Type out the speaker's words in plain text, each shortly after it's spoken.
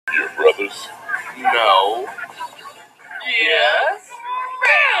No. Yes.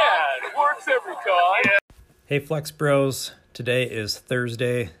 Man, works every time. Yeah. Hey Flex Bros, today is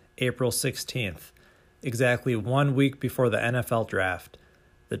Thursday, April 16th, exactly 1 week before the NFL draft.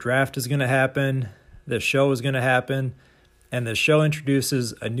 The draft is going to happen, the show is going to happen, and the show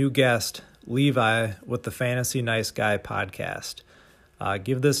introduces a new guest, Levi, with the Fantasy Nice Guy podcast.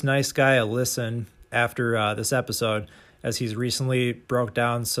 Give this nice guy a listen after this episode, as he's recently broke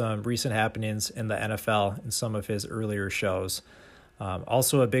down some recent happenings in the NFL in some of his earlier shows.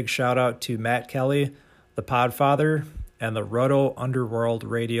 Also a big shout out to Matt Kelly, the Podfather, and the Roto Underworld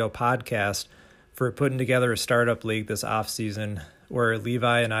Radio podcast for putting together a startup league this offseason where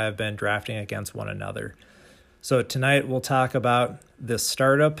Levi and I have been drafting against one another. So tonight we'll talk about this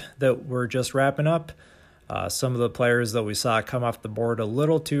startup that we're just wrapping up, some of the players that we saw come off the board a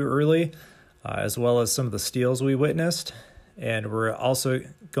little too early, as well as some of the steals we witnessed. And we're also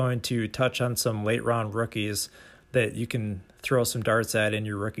going to touch on some late round rookies that you can throw some darts at in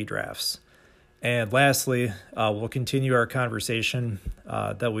your rookie drafts. And lastly, we'll continue our conversation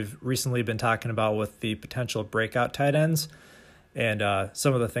that we've recently been talking about with the potential breakout tight ends and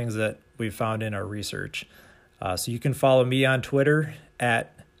some of the things that we've found in our research. So you can follow me on Twitter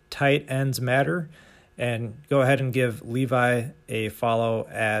at Tight Ends Matter, and go ahead and give Levi a follow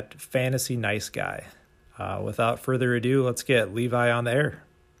at Fantasy Nice Guy. Without further ado, let's get Levi on the air.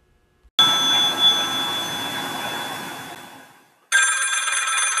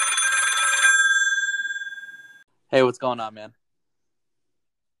 Hey, what's going on, man?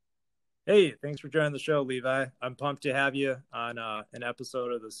 Hey, thanks for joining the show, Levi. I'm pumped to have you on an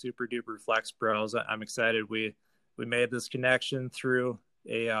episode of the Super Duper Flex Bros. I'm excited. We made this connection through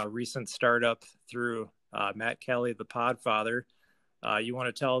a recent startup through Matt Kelly, the Podfather. You want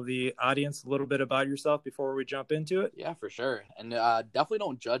to tell the audience a little bit about yourself before we jump into it? Yeah, for sure. And definitely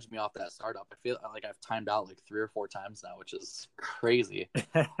don't judge me off that startup. I feel like I've timed out like 3 or 4 times now, which is crazy.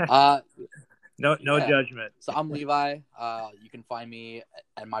 No judgment. So I'm Levi. You can find me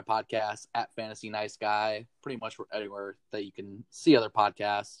at my podcast at Fantasy Nice Guy, pretty much anywhere that you can see other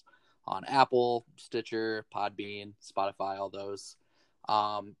podcasts, on Apple, Stitcher, Podbean, Spotify, all those.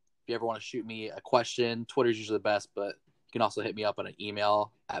 If you ever want to shoot me a question, Twitter's usually the best, but you can also hit me up on an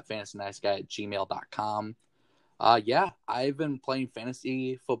email at fantasyniceguy@gmail.com. I've been playing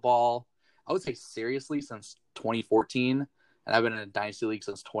fantasy football, I would say seriously, since 2014, and I've been in a dynasty league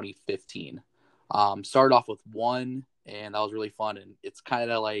since 2015. Started off with 1, and that was really fun, and it's kind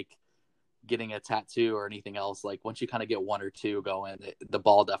of like getting a tattoo or anything else. Like once you kind of get 1 or 2 going, the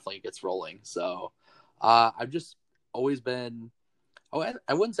ball definitely gets rolling. So I've just always been,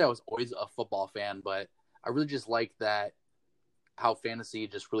 I wouldn't say I was always a football fan, but I really just like that, how fantasy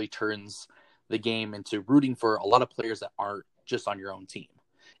just really turns the game into rooting for a lot of players that aren't just on your own team.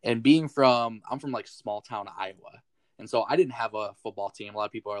 And I'm from like small town Iowa. And so I didn't have a football team. A lot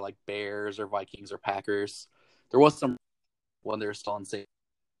of people are like Bears or Vikings or Packers. There was some when they were still in state.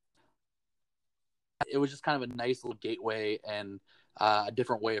 It was just kind of a nice little gateway and a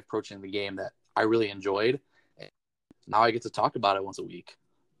different way of approaching the game that I really enjoyed. And now I get to talk about it once a week.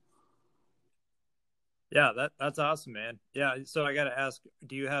 Yeah, that's awesome, man. Yeah, so I got to ask,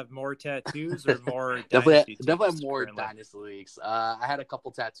 do you have more tattoos or more definitely dynasty have more currently? dynasty leagues. I had a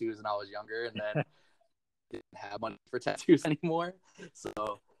couple tattoos when I was younger, and then didn't have money for tattoos anymore.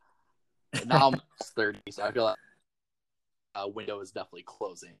 So now I'm 30, so I feel like window is definitely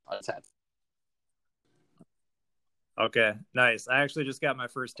closing on a tattoo. Okay, nice. I actually just got my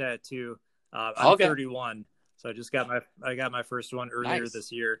first tattoo. I'm 31, so I got my first one earlier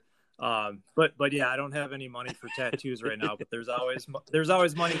this year. But yeah, I don't have any money for tattoos right now. But there's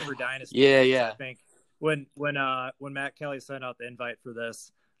always money for dynasty. Yeah. I think when Matt Kelly sent out the invite for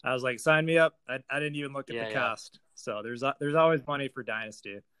this, I was like, sign me up. I didn't even look at the cost. So there's always money for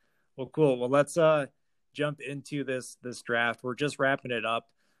dynasty. Well, cool. Well, let's jump into this draft. We're just wrapping it up.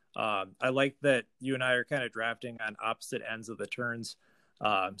 I like that you and I are kind of drafting on opposite ends of the turns.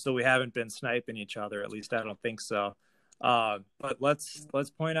 So we haven't been sniping each other. At least I don't think so. But let's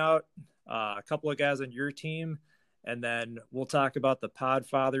point out a couple of guys on your team, and then we'll talk about the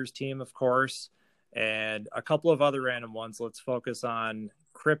Podfathers team, of course, and a couple of other random ones. Let's focus on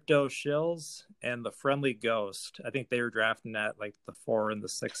Crypto Shills and the Friendly Ghost. I think they were drafting at like the 4 and the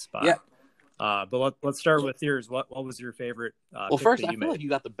 6 spot. Yeah. But let's start with yours. What was your favorite? Well, first, I feel like you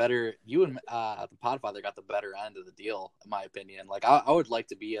got the better. You and the Podfather got the better end of the deal, in my opinion. Like I would like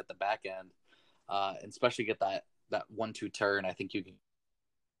to be at the back end, and especially get that 1-2 turn. I think you can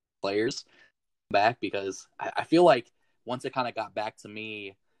players back, because I feel like once it kind of got back to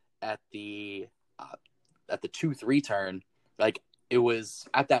me at the 2-3 turn, like it was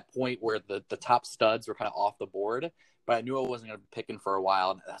at that point where the top studs were kind of off the board, but I knew I wasn't going to be picking for a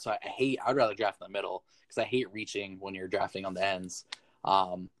while. And so I'd rather draft in the middle because I hate reaching when you're drafting on the ends.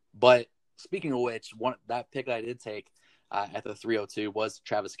 But speaking of which, that pick that I did take at the 302 was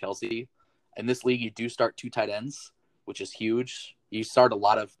Travis Kelce. In this league, you do start 2 tight ends, which is huge. You start a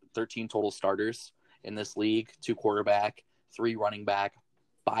lot of 13 total starters in this league, 2 quarterback, 3 running back,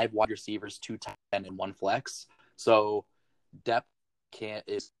 5 wide receivers, 2 tight end, and 1 flex. So depth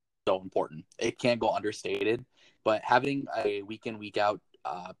is so important. It can't go understated. But having a week in, week out,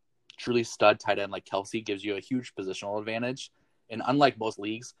 truly stud tight end like Kelce gives you a huge positional advantage. And unlike most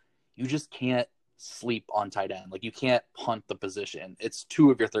leagues, you just can't sleep on tight end. Like, you can't punt the position. It's 2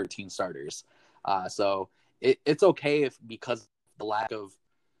 of your 13 starters. So it's okay if, because the lack of,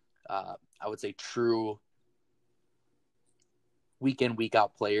 I would say, true week in, week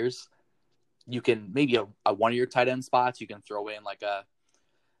out players, you can maybe a one of your tight end spots, you can throw in like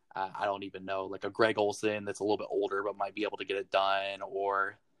I don't even know, like a Greg Olsen that's a little bit older but might be able to get it done,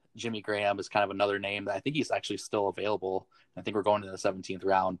 or Jimmy Graham is kind of another name that I think he's actually still available. I think we're going to the 17th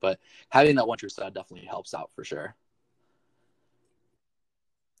round, but having that one true stud definitely helps out for sure.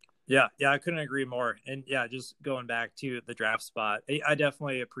 Yeah, I couldn't agree more. And yeah, just going back to the draft spot, I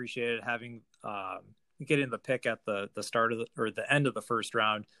definitely appreciated having getting the pick at the start of the end of the first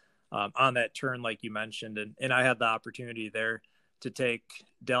round on that turn, like you mentioned, and I had the opportunity there to take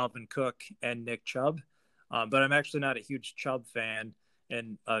Dalvin Cook and Nick Chubb, but I'm actually not a huge Chubb fan.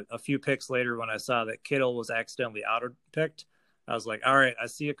 And a few picks later, when I saw that Kittle was accidentally auto-picked, I was like, all right, I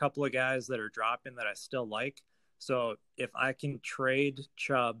see a couple of guys that are dropping that I still like. So if I can trade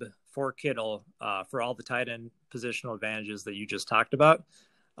Chubb for Kittle for all the tight end positional advantages that you just talked about,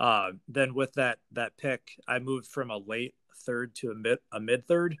 then with that pick, I moved from a late third to a mid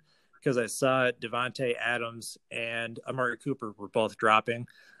third because I saw Devontae Adams and Amari Cooper were both dropping.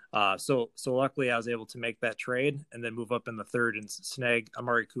 So luckily I was able to make that trade and then move up in the third and snag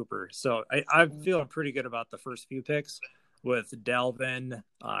Amari Cooper. So I'm feeling pretty good about the first few picks with Dalvin,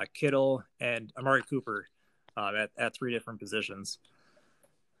 Kittle, and Amari Cooper at 3 different positions.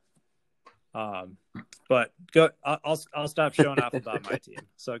 But I'll stop showing off about my team.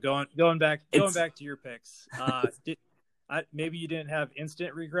 So going back to your picks. Maybe you didn't have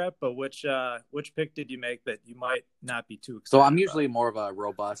instant regret, but which pick did you make that you might not be too excited So I'm usually more of a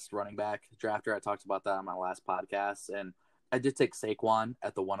robust running back drafter. I talked about that on my last podcast, and I did take Saquon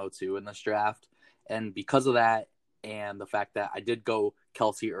at the 102 in this draft. And because of that, and the fact that I did go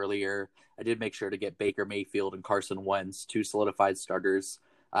Kelce earlier, I did make sure to get Baker Mayfield and Carson Wentz, 2 solidified starters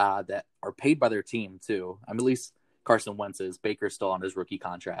that are paid by their team too. I mean, at least Carson Wentz is. Baker's still on his rookie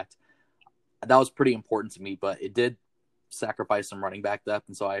contract. That was pretty important to me, but it did sacrifice some running back depth,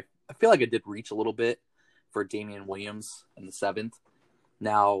 and so I feel like I did reach a little bit for Damian Williams in the 7th.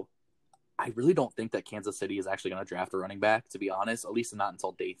 Now, I really don't think that Kansas City is actually going to draft a running back, to be honest, at least not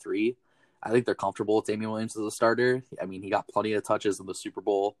until day 3. I think they're comfortable with Damian Williams as a starter. I mean, he got plenty of touches in the Super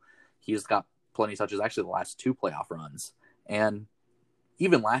Bowl. He's got plenty of touches actually the last 2 playoff runs. And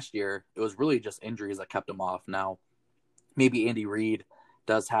even last year, it was really just injuries that kept him off. Now, maybe Andy Reid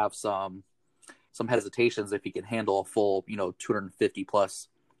does have some hesitations if he can handle a full, 250 plus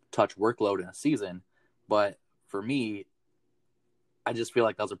touch workload in a season. But for me, I just feel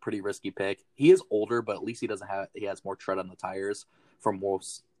like that was a pretty risky pick. He is older, but at least he has more tread on the tires from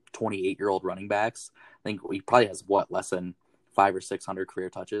most 28-year-old running backs. I think he probably has less than 500 or 600 career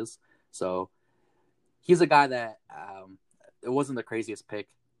touches. So he's a guy that it wasn't the craziest pick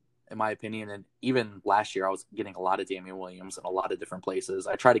in my opinion. And even last year, I was getting a lot of Damian Williams in a lot of different places.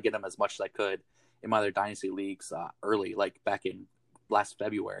 I tried to get him as much as I could in my other dynasty leagues early, like back in last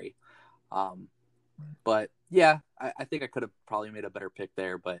February. But yeah, I think I could have probably made a better pick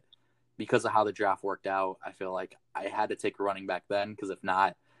there. But because of how the draft worked out, I feel like I had to take a running back then, because if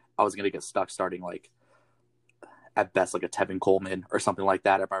not, I was going to get stuck starting at best like a Tevin Coleman or something like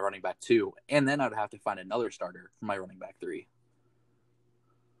that at my running back 2. And then I'd have to find another starter for my running back 3.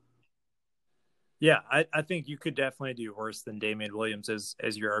 Yeah, I think you could definitely do worse than Damian Williams as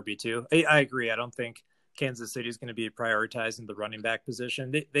your RB2. I agree. I don't think Kansas City is going to be prioritizing the running back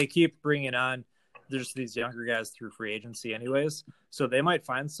position. They keep bringing on just these younger guys through free agency anyways, so they might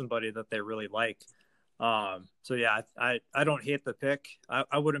find somebody that they really like. So yeah, I don't hate the pick.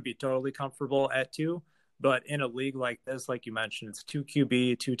 I wouldn't be totally comfortable at 2, but in a league like this, like you mentioned, it's 2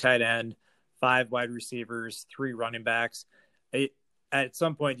 QB, 2 tight end, 5 wide receivers, 3 running backs. At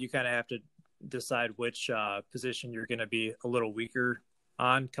some point, you kind of have to decide which position you're going to be a little weaker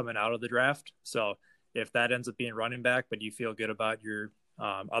on coming out of the draft. So if that ends up being running back, but you feel good about your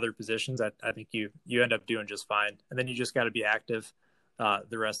other positions, I think you end up doing just fine. And then you just got to be active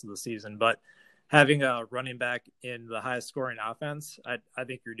the rest of the season. But having a running back in the highest scoring offense, I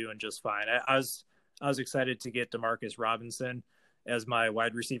think you're doing just fine. I was excited to get Demarcus Robinson as my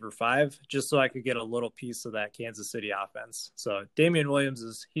wide receiver 5, just so I could get a little piece of that Kansas City offense. So Damian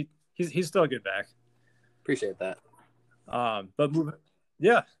Williams he's still a good back. Appreciate that. But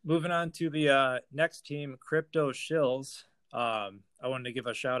moving on to the next team, Crypto Shills. I wanted to give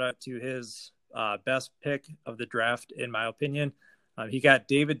a shout out to his best pick of the draft, in my opinion. He got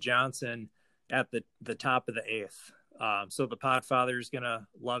David Johnson at the top of the 8th. So the Podfather is going to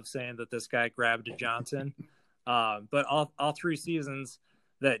love saying that this guy grabbed a Johnson. But all 3 seasons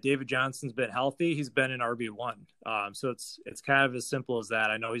that David Johnson's been healthy, he's been an RB1. So it's kind of as simple as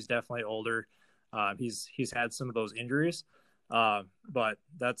that. I know he's definitely older. He's had some of those injuries. But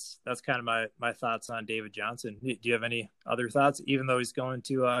that's kind of my thoughts on David Johnson. Do you have any other thoughts, even though he's going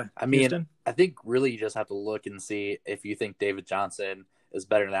to Houston? I think really you just have to look and see if you think David Johnson is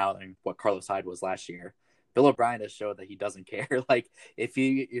better now than what Carlos Hyde was last year. Bill O'Brien has showed that he doesn't care. Like if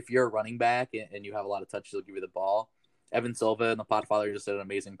you're a running back and you have a lot of touches, he'll give you the ball. Evan Silva and the Podfather just did an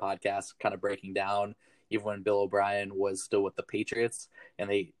amazing podcast kind of breaking down even when Bill O'Brien was still with the Patriots,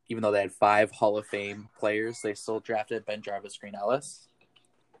 and even though they had 5 Hall of Fame players, they still drafted BenJarvus Green-Ellis.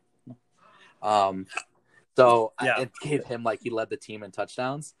 It gave him, like, he led the team in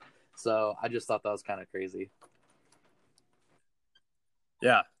touchdowns. So I just thought that was kind of crazy.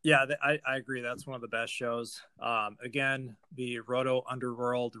 Yeah, I agree. That's one of the best shows. Again, the Roto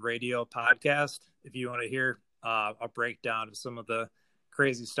Underworld Radio podcast, if you want to hear a breakdown of some of the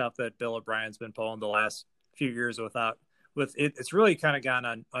crazy stuff that Bill O'Brien's been pulling the last few years it's really kind of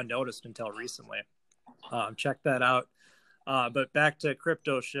gone unnoticed until recently. Check that out. But back to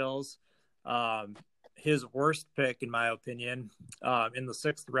Crypto Shills, his worst pick, in my opinion, in the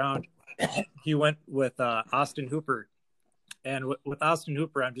 6th round, he went with Austin Hooper. And with Austin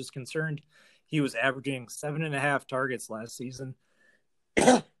Hooper, I'm just concerned he was averaging 7.5 targets last season.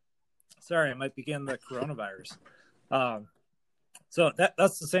 Sorry, I might be getting the coronavirus. So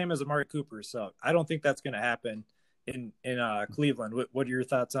that's the same as Amari Cooper. So I don't think that's going to happen in Cleveland. What are your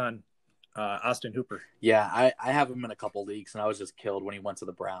thoughts on Austin Hooper? Yeah, I have him in a couple leagues, and I was just killed when he went to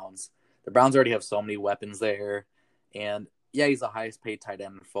the Browns. The Browns already have so many weapons there. And, yeah, he's the highest paid tight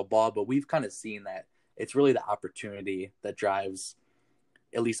end in football, but we've kind of seen that it's really the opportunity that drives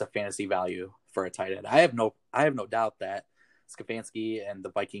at least a fantasy value for a tight end. I have no doubt that Stefanski and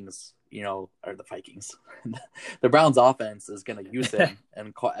the Vikings, or the Vikings, the Browns offense is going to use him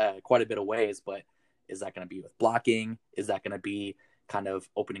in quite a bit of ways, but is that going to be with blocking? Is that going to be kind of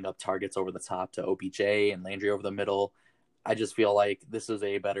opening up targets over the top to OBJ and Landry over the middle? I just feel like this is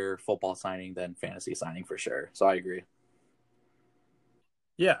a better football signing than fantasy signing for sure. So I agree.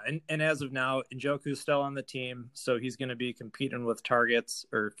 Yeah, and as of now, Njoku's still on the team, so he's going to be competing with targets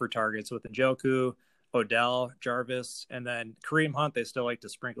with Njoku, Odell, Jarvis, and then Kareem Hunt. They still like to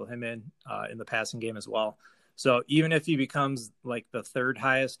sprinkle him in the passing game as well. So even if he becomes like the 3rd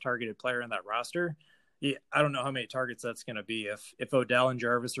highest targeted player on that roster, I don't know how many targets that's going to be. If Odell and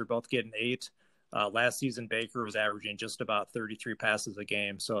Jarvis are both getting 8, last season Baker was averaging just about 33 passes a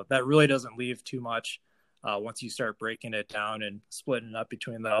game. So that really doesn't leave too much. Once you start breaking it down and splitting it up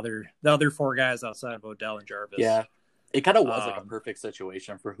between the other 4 guys outside of Odell and Jarvis. Yeah, it kind of was like a perfect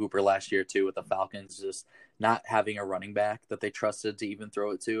situation for Hooper last year too, with the Falcons just not having a running back that they trusted to even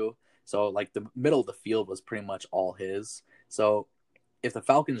throw it to. So like the middle of the field was pretty much all his. So if the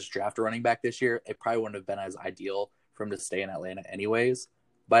Falcons draft a running back this year, it probably wouldn't have been as ideal for him to stay in Atlanta anyways.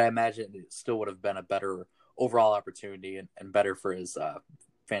 But I imagine it still would have been a better overall opportunity and better for his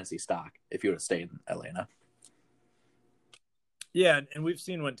fantasy stock if he would have stayed in Atlanta. Yeah, and we've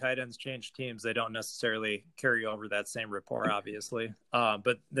seen when tight ends change teams, they don't necessarily carry over that same rapport, obviously.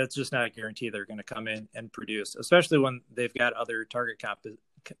 But that's just not a guarantee they're going to come in and produce, especially when they've got other target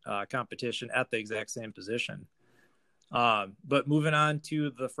competition at the exact same position. But moving on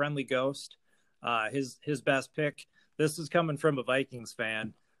to the Friendly Ghost, his best pick. This is coming from a Vikings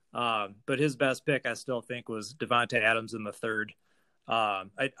fan, but his best pick I still think was Devontae Adams in the 3rd.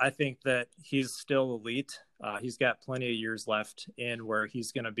 I think that he's still elite. He's got plenty of years left in where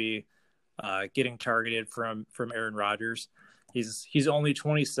he's going to be getting targeted from Aaron Rodgers. He's only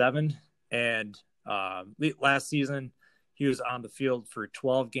 27, and last season he was on the field for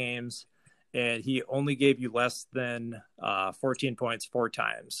 12 games, and he only gave you less than 14 points 4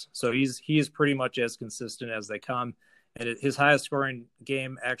 times. So he's pretty much as consistent as they come. And his highest scoring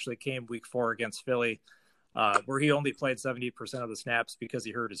game actually came week 4 against Philly, where he only played 70% of the snaps because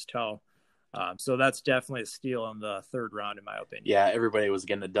he hurt his toe. So that's definitely a steal in the third round, in my opinion. Yeah, everybody was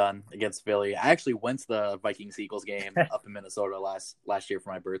getting it done against Philly. I actually went to the Vikings-Eagles game up in Minnesota last year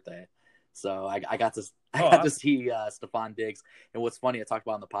for my birthday. So I got to see Stephon Diggs. And what's funny, I talked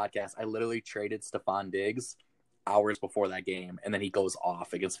about on the podcast, I literally traded Stephon Diggs hours before that game, and then he goes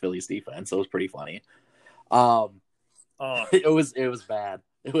off against Philly's defense. So it was pretty funny. It was bad.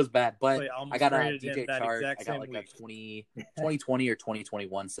 It was bad, but I got a DJ Chark. I got like a 2020 or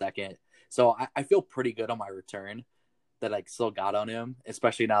 2021 second. So I feel pretty good on my return that I still got on him,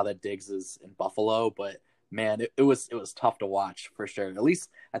 especially now that Diggs is in Buffalo. But man, it was tough to watch for sure. At least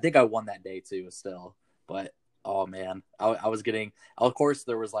I think I won that day too still. But oh man, I was getting, of course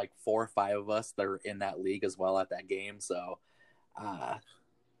there was like 4 or 5 of us that were in that league as well at that game. So I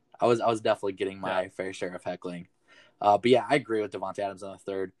was definitely getting my fair share of heckling. But yeah, I agree with Davante Adams in the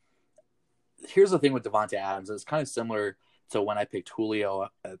third. Here's the thing with Davante Adams. It's kind of similar to when I picked Julio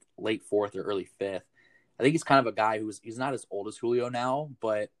at late 4th or early 5th. I think he's kind of a guy he's not as old as Julio now,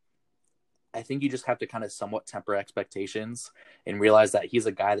 but I think you just have to kind of somewhat temper expectations and realize that he's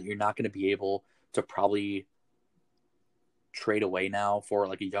a guy that you're not going to be able to probably trade away now for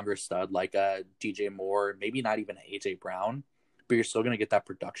like a younger stud like DJ Moore, maybe not even AJ Brown, but you're still going to get that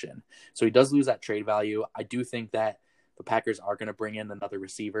production. So he does lose that trade value. I do think that the Packers are going to bring in another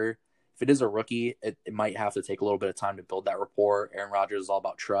receiver. If it is a rookie, it might have to take a little bit of time to build that rapport. Aaron Rodgers is all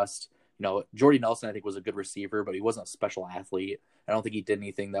about trust. You know, Jordy Nelson, I think, was a good receiver, but he wasn't a special athlete. I don't think he did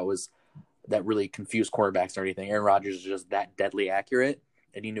anything that really confused quarterbacks or anything. Aaron Rodgers is just that deadly accurate,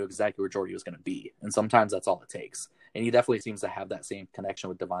 and he knew exactly where Jordy was going to be. And sometimes that's all it takes. And he definitely seems to have that same connection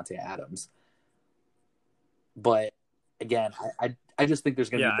with Davante Adams. But again, I just think there's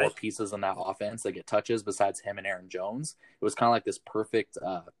going to be more pieces in that offense that get touches besides him and Aaron Jones. It was kind of like this perfect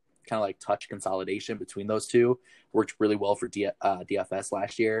kind of like touch consolidation between those two. Worked really well for DFS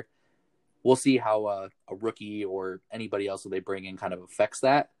last year. We'll see how a rookie or anybody else that they bring in kind of affects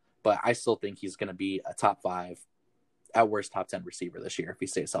that. But I still think he's going to be a top 5, at worst top 10 receiver this year if he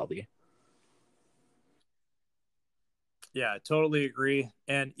stays healthy. Yeah, I totally agree.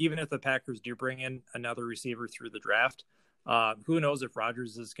 And even if the Packers do bring in another receiver through the draft, who knows if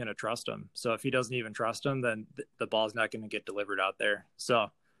Rodgers is going to trust him. So if he doesn't even trust him, then the ball's not going to get delivered out there.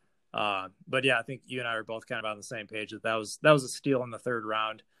 So, but yeah, I think you and I are both kind of on the same page that was a steal in the third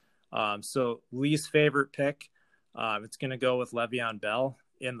round. So least favorite pick, it's going to go with Le'Veon Bell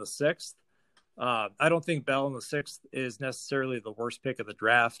in the 6th. I don't think Bell in the 6th is necessarily the worst pick of the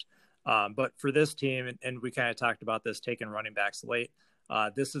draft. But for this team, and we kind of talked about this, taking running backs late,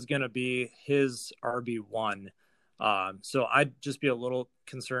 this is going to be his RB1. So I'd just be a little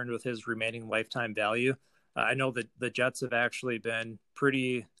concerned with his remaining lifetime value. I know that the Jets have actually been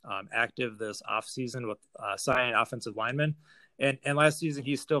pretty active this offseason with signing offensive linemen. And last season,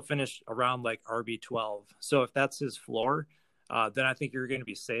 he still finished around like RB12. So if that's his floor, then I think you're going to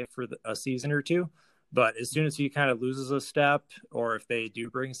be safe for a season or two. But as soon as he kind of loses a step, or if they do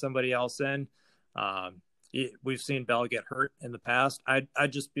bring somebody else in, we've seen Bell get hurt in the past. I'd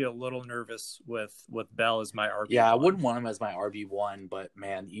just be a little nervous with Bell as my RB1. Yeah, I wouldn't want him as my RB1, but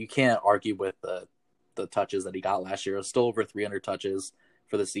man, you can't argue with the touches that he got last year. It was still over 300 touches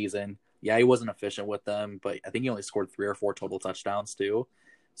for the season. Yeah, he wasn't efficient with them, but I think he only scored 3 or 4 total touchdowns too.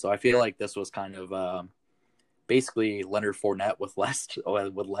 So I feel like this was kind of basically Leonard Fournette with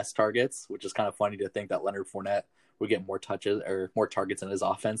less targets, which is kind of funny to think that Leonard Fournette would get more touches or more targets in his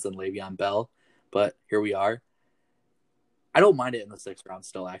offense than Le'Veon Bell. But here we are. I don't mind it in the 6th round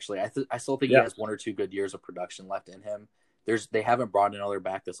still, actually. I still think he has 1 or 2 good years of production left in him. They haven't brought another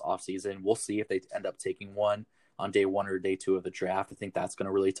back this offseason. We'll see if they end up taking one on day 1 or day 2 of the draft. I think that's going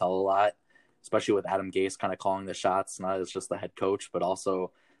to really tell a lot, especially with Adam Gase kind of calling the shots, not as just the head coach, but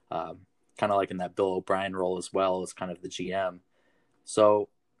also kind of like in that Bill O'Brien role as well as kind of the GM. So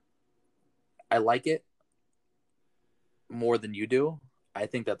I like it more than you do. I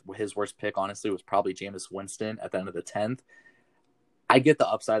think that his worst pick, honestly, was probably Jameis Winston at the end of the 10th. I get the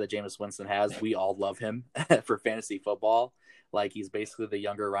upside that Jameis Winston has. We all love him for fantasy football. Like, he's basically the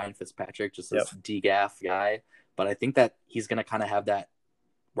younger Ryan Fitzpatrick, just this DGAF guy. But I think that he's going to kind of have that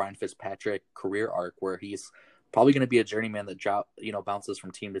Ryan Fitzpatrick career arc where he's probably going to be a journeyman that bounces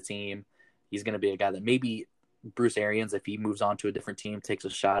from team to team. He's going to be a guy that maybe Bruce Arians, if he moves on to a different team, takes a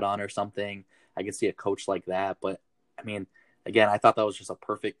shot on or something. I can see a coach like that. But, I mean, again, I thought that was just a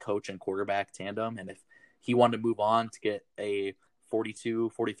perfect coach and quarterback tandem. And if he wanted to move on to get a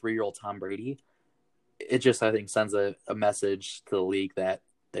 42, 43-year-old Tom Brady, it just, I think, sends a message to the league that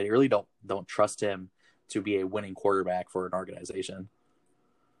they really don't trust him to be a winning quarterback for an organization.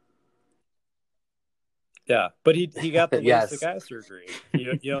 Yeah, but he got the Yes. LASIK eye surgery.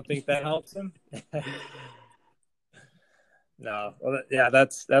 You don't think that helps him? No. Well, yeah,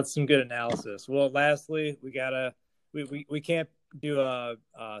 that's some good analysis. Well, lastly, we can't do a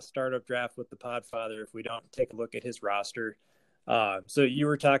startup draft with the Podfather if we don't take a look at his roster. So you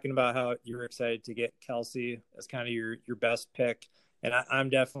were talking about how you were excited to get Kelsey as kind of your best pick, and I'm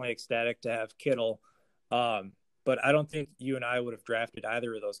definitely ecstatic to have Kittle. But I don't think you and I would have drafted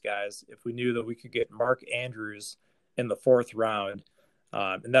either of those guys if we knew that we could get Mark Andrews in the 4th round.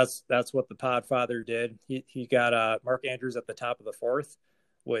 And that's what the Podfather did. He got Mark Andrews at the top of the 4th,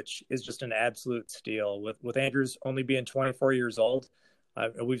 which is just an absolute steal. With Andrews only being 24 years old,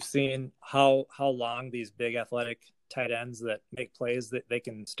 we've seen how long these big athletic tight ends that make plays that they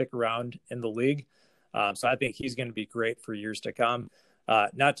can stick around in the league. So I think he's going to be great for years to come.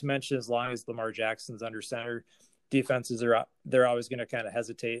 Not to mention, as long as Lamar Jackson's under center, defenses they're always going to kind of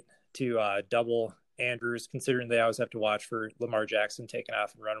hesitate to double Andrews, considering they always have to watch for Lamar Jackson taking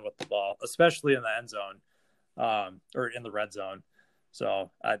off and running with the ball, especially in the end zone or in the red zone.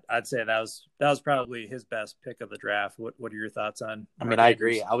 So I'd say that was probably his best pick of the draft. What are your thoughts on? I mean, I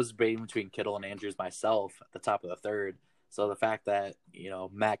agree. I was debating between Kittle and Andrews myself at the top of the 3rd. So the fact that,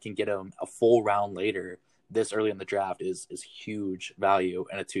 Matt can get him a full round later this early in the draft is huge value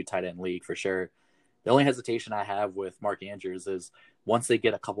in a 2 tight end league for sure. The only hesitation I have with Mark Andrews is once they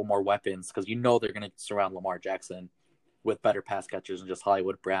get a couple more weapons, because they're going to surround Lamar Jackson with better pass catchers than just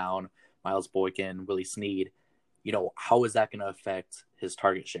Hollywood Brown, Miles Boykin, Willie Snead. How is that going to affect his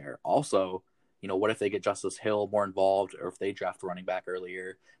target share? Also, what if they get Justice Hill more involved, or if they draft a running back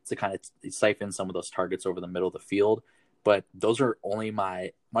earlier to kind of siphon some of those targets over the middle of the field? But those are only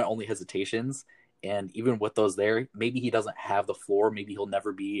my only hesitations. And even with those there, maybe he doesn't have the floor. Maybe he'll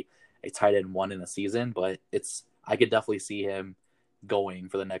never be a tight end 1 in a season, but I could definitely see him going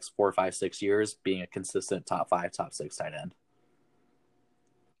for the next 4, 5, 6 years, being a consistent top 5, top 6 tight end.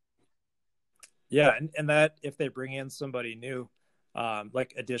 Yeah, and that if they bring in somebody new,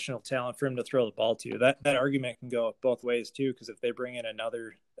 like additional talent for him to throw the ball to, that argument can go both ways too. Because if they bring in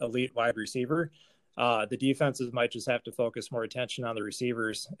another elite wide receiver, the defenses might just have to focus more attention on the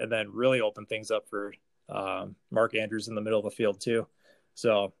receivers and then really open things up for Mark Andrews in the middle of the field too.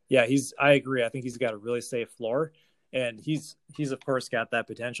 So yeah, I agree. I think he's got a really safe floor, and he's of course got that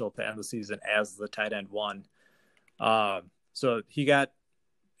potential to end the season as the tight end 1. So he got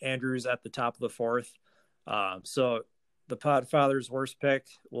Andrews at the top of the 4th. So the Podfather's worst pick,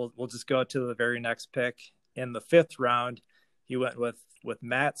 we'll just go to the very next pick. In the 5th round, he went with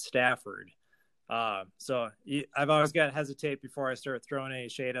Matt Stafford. So I've always got to hesitate before I start throwing any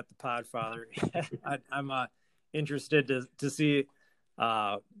shade at the Podfather. I'm interested to see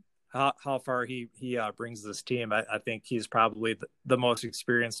how far he brings this team. I think he's probably the most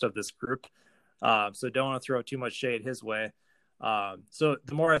experienced of this group. So don't want to throw too much shade his way. So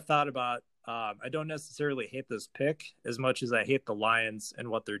the more I thought about, I don't necessarily hate this pick as much as I hate the Lions and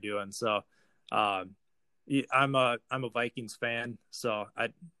what they're doing. So I'm a Vikings fan, so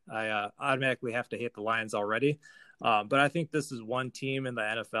I automatically have to hate the Lions already. But I think this is one team in the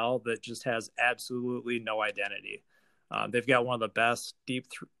NFL that just has absolutely no identity. They've got one of the best deep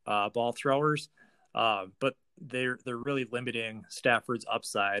ball throwers, but they're really limiting Stafford's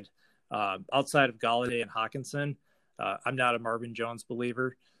upside. Outside of Galladay and Hawkinson, I'm not a Marvin Jones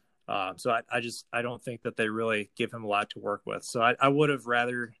believer. So I don't think that they really give him a lot to work with. So I would have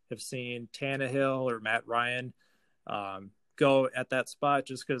rather have seen Tannehill or Matt Ryan go at that spot,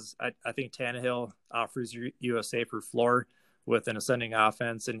 just because I think Tannehill offers you a safer floor with an ascending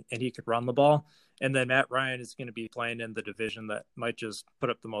offense, and he could run the ball. And then Matt Ryan is going to be playing in the division that might just put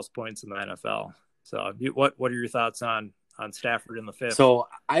up the most points in the NFL. So what are your thoughts on Stafford in the 5th? So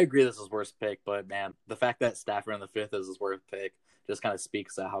I agree this is worst pick, but man, the fact that Stafford in the 5th is his worst pick just kind of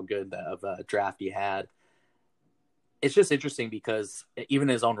speaks to how good of a draft he had. It's just interesting because even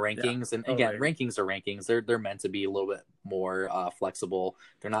his own rankings, and again, rankings are rankings. They're meant to be a little bit more flexible.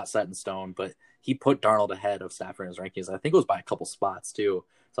 They're not set in stone, but he put Darnold ahead of Stafford in his rankings. I think it was by a couple spots too.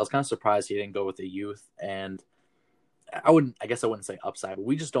 So I was kind of surprised he didn't go with the youth. And I guess I wouldn't say upside, but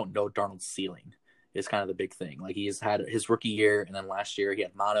we just don't know Darnold's ceiling is kind of the big thing. Like, he's had his rookie year, and then last year he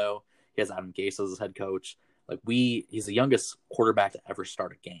had Mono. He has Adam Gase as his head coach. He's the youngest quarterback to ever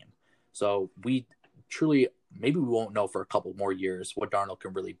start a game. So we truly, maybe we won't know for a couple more years what Darnold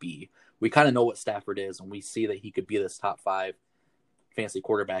can really be. We kind of know what Stafford is, and we see that he could be this top 5 fantasy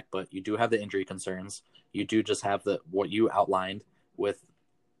quarterback, but you do have the injury concerns. You do just have what you outlined with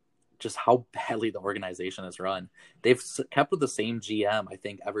just how badly the organization is run. They've kept with the same GM, I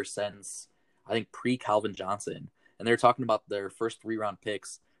think, ever since, pre-Calvin Johnson. And they're talking about their first 3-round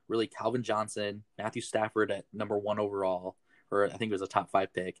picks really Calvin Johnson, Matthew Stafford at number 1 overall, or I think it was a top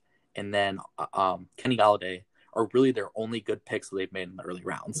 5 pick, and then Kenny Golladay are really their only good picks that they've made in the early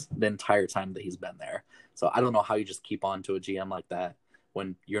rounds the entire time that he's been there. So I don't know how you just keep on to a GM like that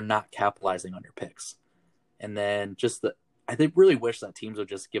when you're not capitalizing on your picks. And then I think really wish that teams would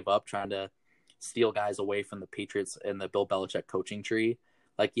just give up trying to steal guys away from the Patriots and the Bill Belichick coaching tree.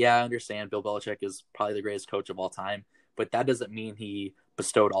 Like, yeah, I understand Bill Belichick is probably the greatest coach of all time, but that doesn't mean he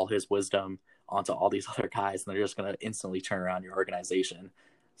bestowed all his wisdom onto all these other guys and they're just going to instantly turn around your organization.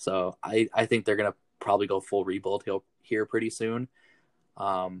 So I think they're going to probably go full rebuild here pretty soon.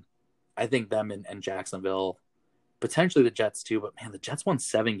 I think them and Jacksonville, potentially the Jets too, but man, the Jets won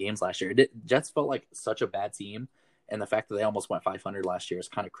 7 games last year. Jets felt like such a bad team, and the fact that they almost went 500 last year is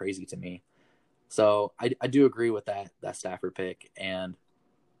kind of crazy to me. So I do agree with that Stafford pick, and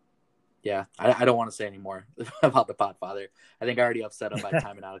yeah, I don't want to say any more about the Podfather. I think I already upset him by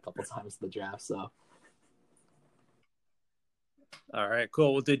timing out a couple times in the draft. So, all right,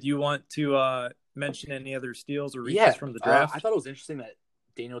 cool. Well, did you want to mention any other steals or reaches from the draft? I thought it was interesting that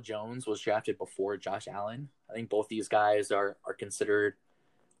Daniel Jones was drafted before Josh Allen. I think both these guys are considered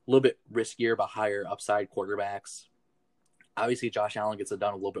a little bit riskier but higher upside quarterbacks. Obviously, Josh Allen gets it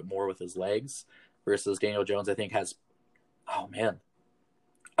done a little bit more with his legs versus Daniel Jones, I think, has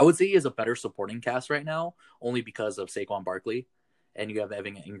I would say he has a better supporting cast right now, only because of Saquon Barkley, and you have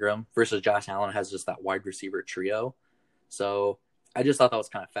Evan Ingram versus Josh Allen has just that wide receiver trio. So I just thought that was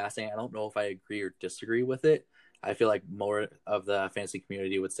kind of fascinating. I don't know if I agree or disagree with it. I feel like more of the fantasy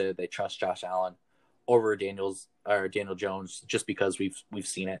community would say that they trust Josh Allen over Daniel Jones just because we've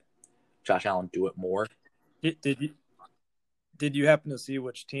seen it. Josh Allen do it more. Did you happen to see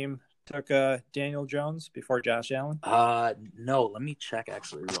which team took Daniel Jones before Josh Allen? No. Let me check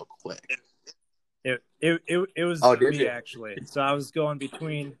actually real quick. It was me actually. So I was going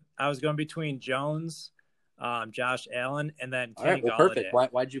between Jones, Josh Allen, and then Kenny All right, well, Golladay.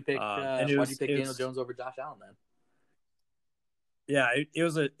 perfect. Why'd you pick Daniel Jones over Josh Allen then? Yeah, it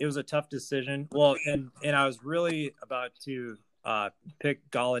was a tough decision. Well, and I was really about to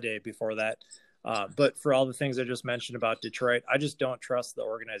pick Golladay before that. But for all the things I just mentioned about Detroit, I just don't trust the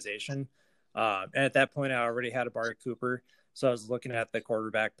organization. And at that point, I already had a Amari Cooper, so I was looking at the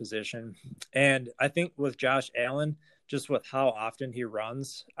quarterback position. And I think with Josh Allen, just with how often he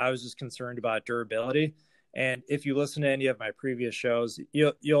runs, I was just concerned about durability. And if you listen to any of my previous shows,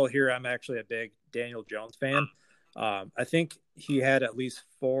 you'll hear I'm actually a big Daniel Jones fan. I think he had at least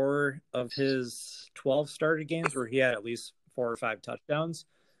 4 of his 12 started games where he had at least 4 or 5 touchdowns.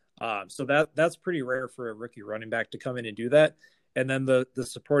 So that's pretty rare for a rookie running back to come in and do that. And then the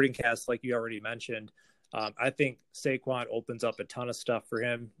supporting cast, like you already mentioned, I think Saquon opens up a ton of stuff for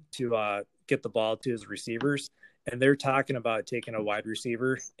him to get the ball to his receivers. And they're talking about taking a wide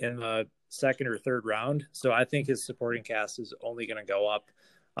receiver in the 2nd or 3rd round. So I think his supporting cast is only going to go up.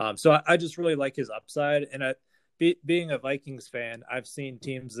 So I just really like his upside. And being a Vikings fan, I've seen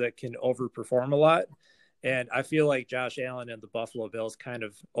teams that can overperform a lot. And I feel like Josh Allen and the Buffalo Bills kind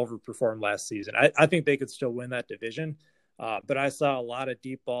of overperformed last season. I think they could still win that division. But I saw a lot of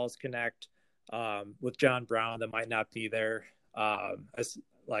deep balls connect with John Brown that might not be there. I'm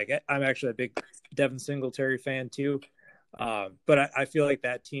actually a big Devin Singletary fan too. But I feel like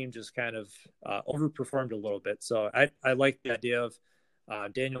that team just kind of overperformed a little bit. So I like the idea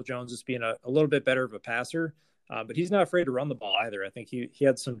of Daniel Jones just being a little bit better of a passer. But he's not afraid to run the ball either. I think he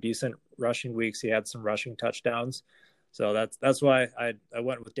had some decent rushing weeks. He had some rushing touchdowns. So that's why I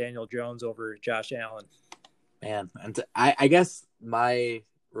went with Daniel Jones over Josh Allen. Man, and I guess my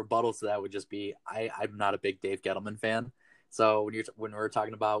rebuttal to that would just be I'm not a big Dave Gettleman fan. So when we were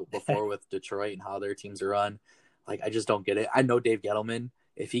talking about before with Detroit and how their teams are run, like I just don't get it. I know Dave Gettleman,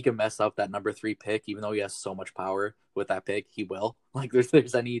 if he can mess up that number 3 pick, even though he has so much power with that pick, he will. Like if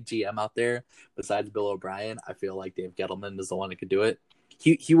there's any GM out there besides Bill O'Brien, I feel like Dave Gettleman is the one that could do it.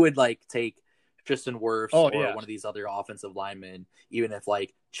 He would like take Tristan Wirfs one of these other offensive linemen, even if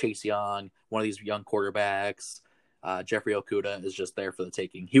like Chase Young, one of these young quarterbacks, Jeffrey Okudah is just there for the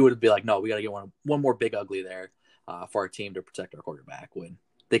taking. He would be like, no, we got to get one more big ugly there for our team to protect our quarterback when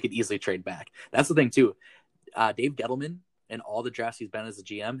they could easily trade back. That's the thing too. Dave Gettleman, in all the drafts he's been as a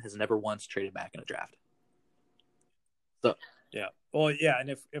GM, has never once traded back in a draft. So yeah. Well, yeah, and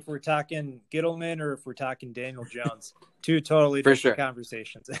if we're talking Gettleman or if we're talking Daniel Jones, 2 totally different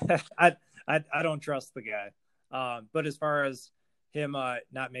conversations. I don't trust the guy. But as far as him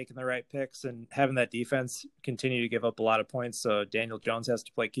not making the right picks and having that defense continue to give up a lot of points, so Daniel Jones has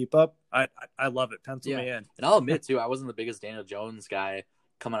to play keep up, I love it. Pencil me in. And I'll admit, too, I wasn't the biggest Daniel Jones guy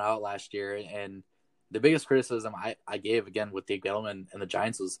coming out last year, and the biggest criticism I gave, again, with Dave Gettleman and the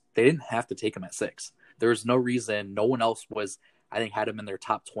Giants was they didn't have to take him at 6. There was no reason. No one else was, I think, had him in their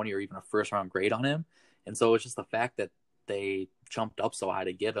top 20 or even a first-round grade on him. And so it's just the fact that they jumped up so high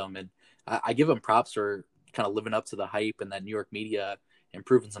to get him. And I give him props for kind of living up to the hype and that New York media and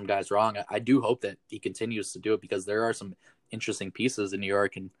proving some guys wrong. I do hope that he continues to do it because there are some interesting pieces in New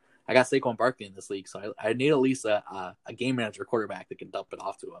York. And I got Saquon Barkley in this league, so I need at least a game manager quarterback that can dump it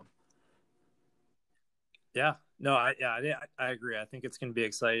off to him. Yeah, no, I agree. I think it's going to be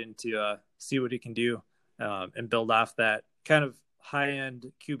exciting to see what he can do and build off that kind of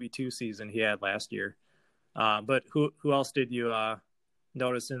high-end QB2 season he had last year. But who else did you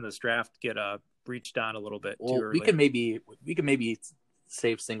notice in this draft get breached on a little bit too early? We can maybe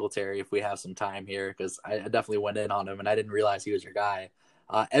save Singletary if we have some time here, because I definitely went in on him and I didn't realize he was your guy.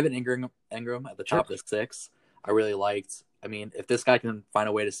 Evan Ingram at the top of the 6, I really liked. I mean, if this guy can find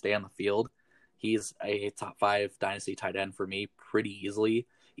a way to stay on the field, he's a top 5 dynasty tight end for me pretty easily,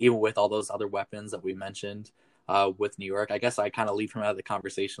 even with all those other weapons that we mentioned with New York. I guess I kind of leave him out of the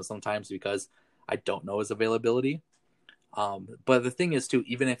conversation sometimes because I don't know his availability. But the thing is, too,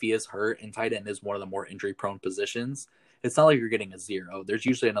 even if he is hurt, and tight end is one of the more injury-prone positions, it's not like you're getting a 0. There's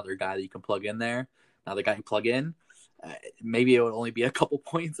usually another guy that you can plug in there. Now, the guy you plug in, maybe it would only be a couple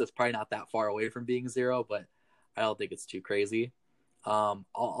points. It's probably not that far away from being 0, but I don't think it's too crazy.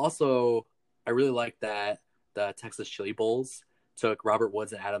 Also, I really like that the Texas Chili Bulls took Robert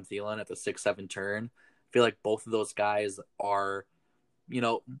Woods and Adam Thielen at the 6-7 turn. I feel like both of those guys are,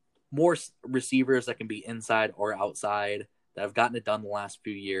 more receivers that can be inside or outside, that have gotten it done the last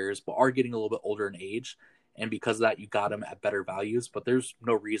few years, but are getting a little bit older in age. And because of that, you got them at better values. But there's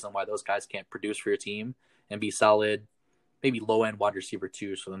no reason why those guys can't produce for your team and be solid, maybe low-end wide receiver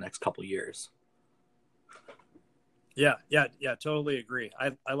 2s for the next couple of years. Yeah, totally agree.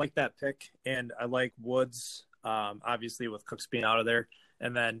 I like that pick, and I like Woods, obviously with Cooks being out of there.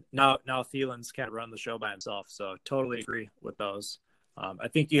 And then now Thielen's kind of run the show by himself, so totally agree with those. I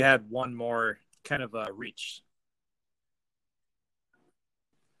think you had one more kind of reach.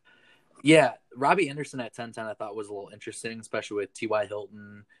 Yeah, Robbie Anderson at 10-10 I thought was a little interesting, especially with T.Y.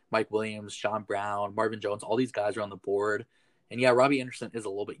 Hilton, Mike Williams, John Brown, Marvin Jones. All these guys are on the board. And yeah, Robbie Anderson is a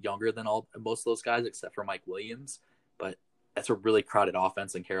little bit younger than most of those guys, except for Mike Williams. But that's a really crowded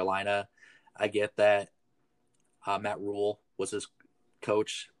offense in Carolina. I get that Matt Rule was his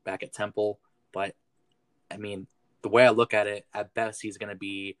coach back at Temple. But, I mean, the way I look at it, at best, he's going to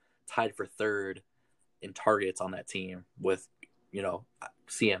be tied for 3rd in targets on that team with,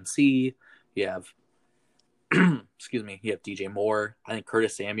 CMC. You have, you have DJ Moore. I think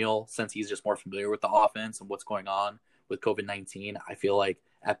Curtis Samuel, since he's just more familiar with the offense and what's going on with COVID-19, I feel like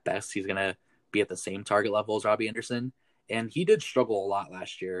at best he's going to be at the same target level as Robbie Anderson. And he did struggle a lot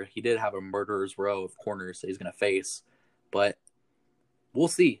last year. He did have a murderer's row of corners that he's going to face. But we'll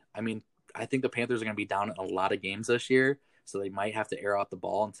see. I mean, I think the Panthers are going to be down in a lot of games this year, so they might have to air out the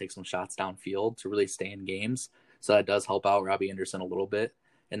ball and take some shots downfield to really stay in games. So that does help out Robbie Anderson a little bit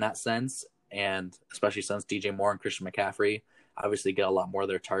in that sense, and especially since DJ Moore and Christian McCaffrey obviously get a lot more of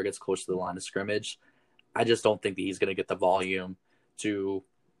their targets close to the line of scrimmage. I just don't think that he's going to get the volume to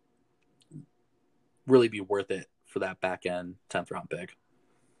really be worth it for that back-end 10th round pick.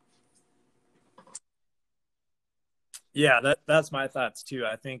 Yeah, that's my thoughts too.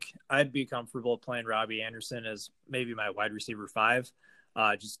 I think I'd be comfortable playing Robbie Anderson as maybe my wide receiver 5,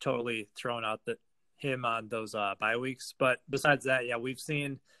 just totally throwing out him on those bye weeks. But besides that, yeah, we've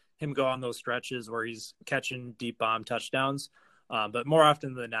seen him go on those stretches where he's catching deep bomb touchdowns. But more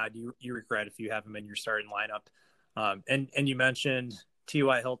often than not, you regret if you have him in your starting lineup. And you mentioned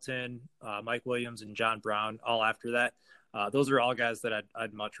T.Y. Hilton, Mike Williams, and John Brown all after that. Those are all guys that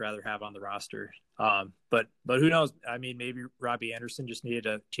I'd much rather have on the roster. But who knows? I mean, maybe Robbie Anderson just needed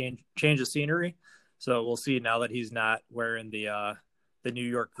to change the scenery. So we'll see now that he's not wearing the New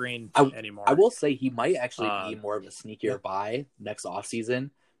York green anymore. I will say he might actually be more of a sneakier buy next offseason,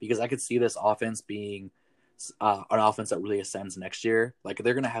 because I could see this offense being an offense that really ascends next year. Like,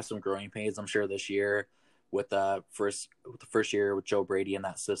 they're going to have some growing pains, I'm sure, this year with the first year with Joe Brady in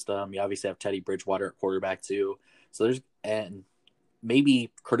that system. You obviously have Teddy Bridgewater at quarterback too. So and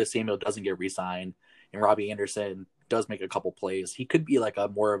maybe Curtis Samuel doesn't get re-signed and Robbie Anderson does make a couple plays. He could be like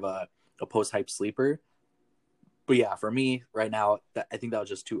more of a post-hype sleeper. But yeah, for me right now, I think that was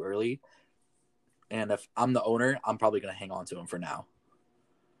just too early. And if I'm the owner, I'm probably going to hang on to him for now.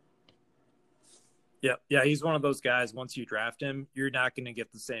 Yeah, he's one of those guys, once you draft him, you're not going to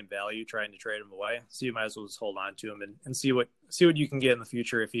get the same value trying to trade him away. So you might as well just hold on to him and see what you can get in the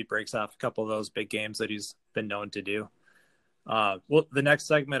future if he breaks off a couple of those big games that he's been known to do. Well, the next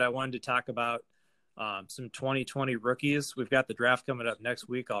segment I wanted to talk about some 2020 rookies. We've got the draft coming up next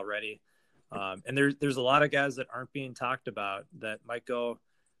week already. And there's a lot of guys that aren't being talked about that might go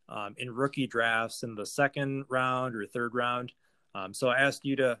in rookie drafts in the second round or third round. So I asked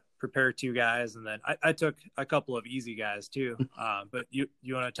you to prepare 2 guys, and then I took a couple of easy guys too. But you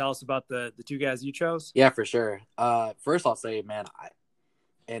want to tell us about the 2 guys you chose? Yeah, for sure. First I'll say, man,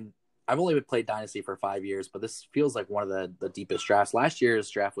 I've only been played Dynasty for 5 years, but this feels like one of the deepest drafts. Last year's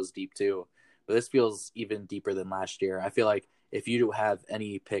draft was deep too, but this feels even deeper than last year. I feel like if you do have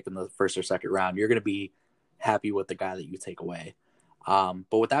any pick in the first or second round, you're going to be happy with the guy that you take away.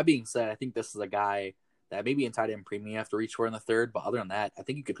 But with that being said, I think this is a guy that maybe in tight end premium you have to reach for in the third. But other than that, I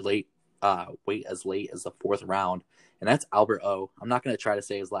think you could wait as late as the 4th round. And that's Albert O. I'm not going to try to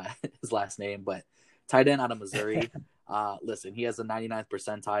say his last name, but tight end out of Missouri. Listen, he has a 99th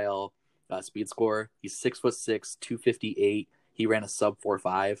percentile speed score. He's 6'6", 258. He ran a sub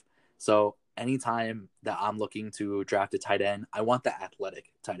 4.5. So anytime that I'm looking to draft a tight end, I want the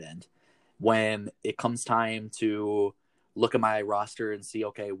athletic tight end. When it comes time to look at my roster and see,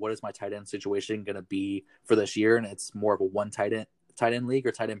 okay, what is my tight end situation going to be for this year? And it's more of a one tight end league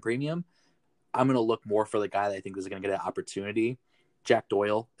or tight end premium. I'm going to look more for the guy that I think is going to get an opportunity. Jack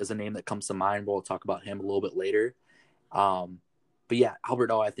Doyle is a name that comes to mind. We'll talk about him a little bit later. But yeah,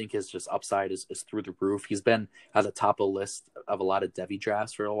 Albert O, I think his just upside is through the roof. He's been at the top of the list of a lot of Devy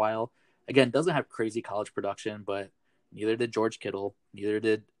drafts for a while. Again, doesn't have crazy college production, but neither did George Kittle, neither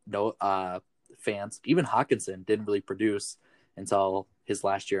did Fance. Even Hawkinson didn't really produce until his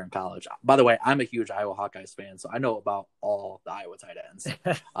last year in college. By the way, I'm a huge Iowa Hawkeyes fan, so I know about all the Iowa tight ends.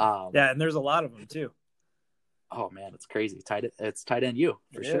 Yeah, and there's a lot of them too. Oh man, it's crazy. It's tight end you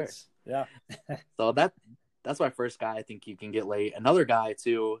for sure. Yeah. So that's my first guy I think you can get late. Another guy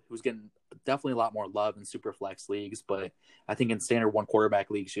too who's getting definitely a lot more love in super flex leagues, but I think in standard 1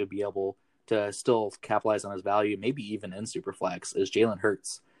 quarterback leagues you'll be able to still capitalize on his value, maybe even in super flex, is Jalen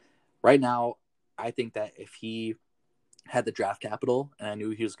Hurts. Right now, I think that if he had the draft capital and I knew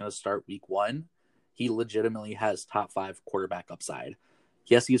he was going to start week 1, he legitimately has top 5 quarterback upside.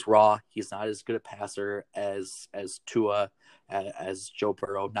 Yes, he's raw. He's not as good a passer as Tua, as Joe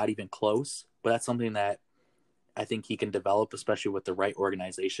Burrow, not even close. But that's something that I think he can develop, especially with the right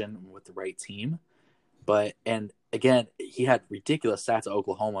organization and with the right team. And again, he had ridiculous stats at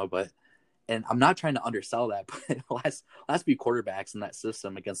Oklahoma, and I'm not trying to undersell that, but last few quarterbacks in that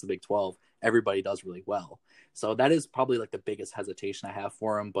system against the Big 12, everybody does really well. So that is probably like the biggest hesitation I have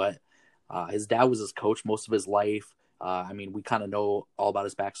for him. But his dad was his coach most of his life. We kind of know all about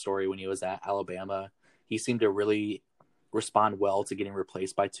his backstory when he was at Alabama. He seemed to really respond well to getting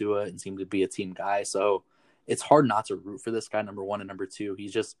replaced by Tua and seemed to be a team guy. So it's hard not to root for this guy, number 1. And number 2, he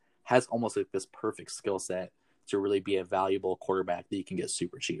just has almost like this perfect skill set to really be a valuable quarterback that you can get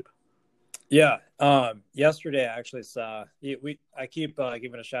super cheap. Yeah. Yesterday I actually saw I keep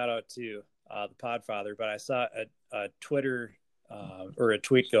giving a shout out to the Podfather, but I saw a Twitter or a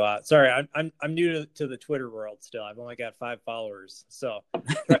tweet go out. Sorry, I'm new to the Twitter world still. I've only got 5 followers, so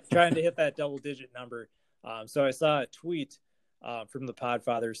trying to hit that double digit number. So I saw a tweet from the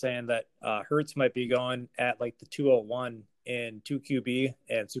Podfather saying that Hurts might be going at like the 201 in 2 QB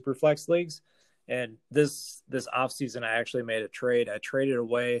and Superflex leagues. And this offseason, I actually made a trade. I traded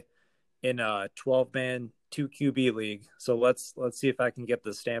away in a 12-man 2 QB league. So let's see if I can get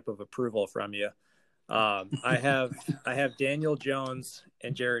the stamp of approval from you. I have Daniel Jones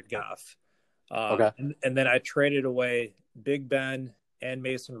and Jared Goff. Okay. And then I traded away Big Ben and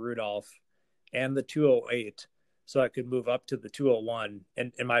Mason Rudolph and the 208 so I could move up to the 201.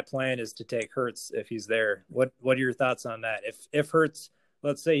 And my plan is to take Hurts if he's there. What are your thoughts on that? If Hurts,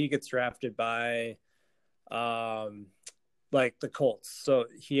 let's say he gets drafted by like the Colts, so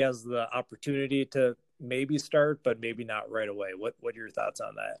he has the opportunity to maybe start, but maybe not right away. What are your thoughts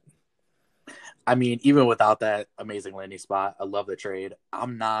on that? I mean, even without that amazing landing spot, I love the trade.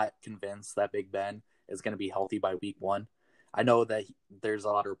 I'm not convinced that Big Ben is going to be healthy by week 1. I know that there's a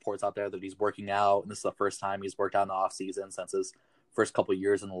lot of reports out there that he's working out, and this is the first time he's worked out in the offseason since his first couple of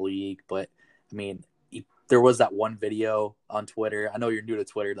years in the league. But, I mean, there was that one video on Twitter. I know you're new to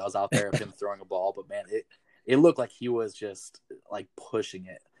Twitter that was out there of him throwing a ball, but, man, it looked like he was just, like, pushing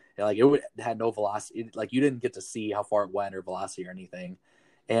it. Like, it had no velocity. Like, you didn't get to see how far it went or velocity or anything.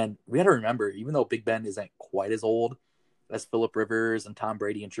 And we got to remember, even though Big Ben isn't quite as old as Phillip Rivers and Tom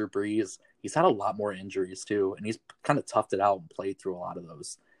Brady and Drew Brees, he's had a lot more injuries too, and he's kind of toughed it out and played through a lot of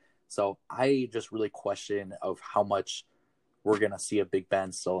those. So I just really question of how much we're going to see a Big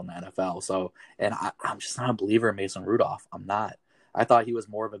Ben still in the NFL. So, and I'm just not a believer in Mason Rudolph. I'm not. I thought he was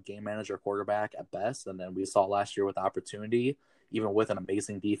more of a game manager quarterback at best, and then we saw last year with opportunity, even with an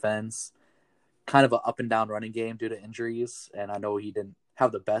amazing defense, kind of an up and down running game due to injuries. And I know he didn't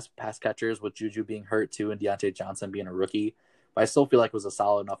have the best pass catchers with Juju being hurt too and Deontay Johnson being a rookie. But I still feel like it was a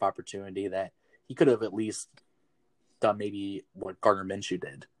solid enough opportunity that he could have at least done maybe what Gardner Minshew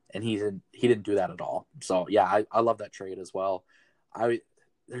did. And he didn't do that at all. So yeah, I love that trade as well.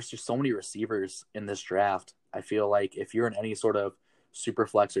 There's just so many receivers in this draft. I feel like if you're in any sort of super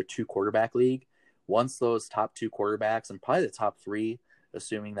flex or 2 quarterback league, once those top 2 quarterbacks and probably the top 3,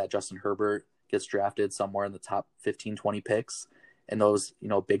 assuming that Justin Herbert gets drafted somewhere in the top 15, 20 picks, and those,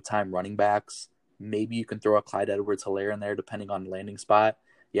 big time running backs, maybe you can throw a Clyde Edwards-Helaire in there depending on landing spot.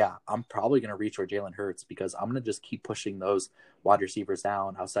 Yeah, I'm probably going to reach for Jalen Hurts because I'm going to just keep pushing those wide receivers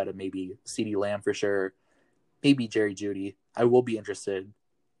down outside of maybe CeeDee Lamb for sure, maybe Jerry Jeudy. I will be interested.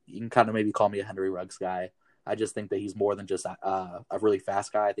 You can kind of maybe call me a Henry Ruggs guy. I just think that he's more than just a really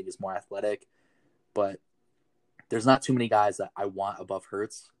fast guy. I think he's more athletic. But there's not too many guys that I want above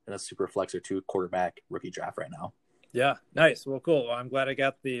Hurts in a super flex or 2 quarterback rookie draft right now. Yeah, nice. Well, cool. Well, I'm glad I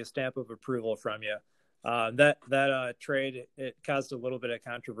got the stamp of approval from you. That trade, it caused a little bit of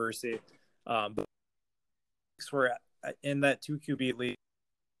controversy. But we're in that 2 QB league.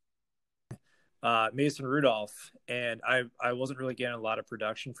 Mason Rudolph, and I wasn't really getting a lot of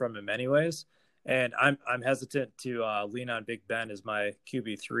production from him anyways, and I'm hesitant to lean on Big Ben as my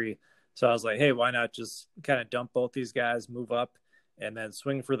QB3. So I was like, hey, why not just kind of dump both these guys, move up, and then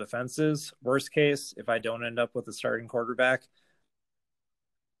swing for the fences. Worst case, if I don't end up with a starting quarterback,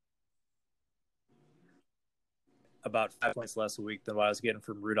 about 5 points less a week than what I was getting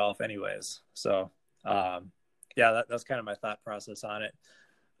from Rudolph anyways. So that's kind of my thought process on it.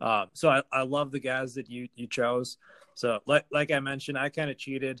 So I love the guys that you chose. So like I mentioned, I kind of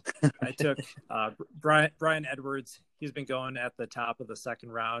cheated. I took Bryan Edwards. He's been going at the top of the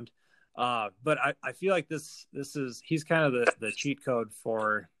second round. But I feel like he's kind of the cheat code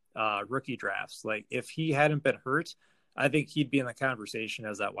for rookie drafts. Like if he hadn't been hurt, I think he'd be in the conversation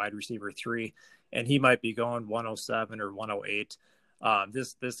as that wide receiver 3, and he might be going 107 or 108.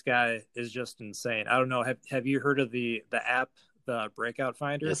 This guy is just insane. I don't know. Have you heard of the app, the Breakout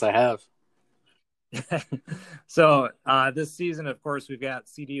Finder? Yes, I have. So this season, of course, we've got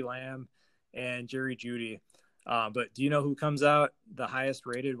CeeDee Lamb and Jerry Jeudy. But do you know who comes out the highest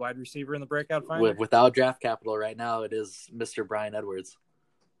rated wide receiver in the Breakout Finder? Without draft capital right now, it is Mr. Bryan Edwards.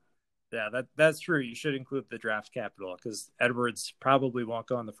 Yeah, that's true. You should include the draft capital because Edwards probably won't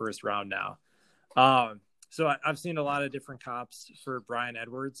go in the first round now. So I've seen a lot of different comps for Bryan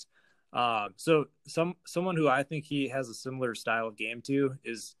Edwards. So someone who I think he has a similar style of game to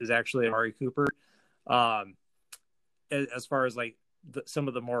is actually Amari Cooper. As far as like some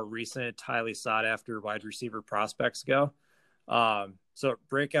of the more recent, highly sought after wide receiver prospects go. So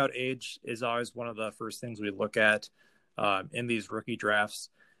breakout age is always one of the first things we look at in these rookie drafts.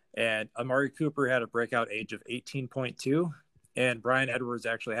 And Amari Cooper had a breakout age of 18.2, and Bryan Edwards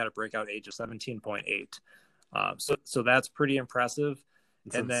actually had a breakout age of 17.8. So that's pretty impressive.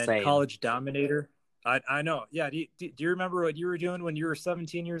 It's and insane. Then College Dominator. I know. Yeah. Do you remember what you were doing when you were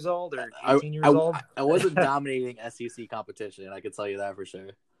 17 years old or 18 years old? I wasn't dominating SEC competition. I can tell you that for sure.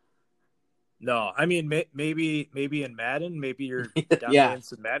 No, I mean, maybe in Madden, maybe you're dominating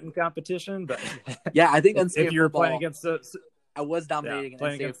some Madden competition, but yeah, I think if you were playing against I was dominating in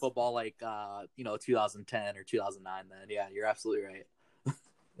NCAA football like 2010 or 2009 then. Yeah, you're absolutely right.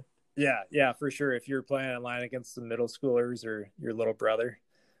 Yeah, for sure. If you're playing online against some middle schoolers or your little brother.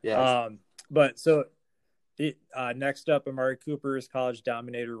 Yeah. But so next up, Amari Cooper's College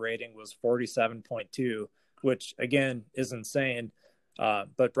Dominator rating was 47.2, which again is insane.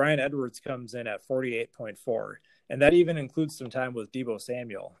 But Bryan Edwards comes in at 48.4. And that even includes some time with Deebo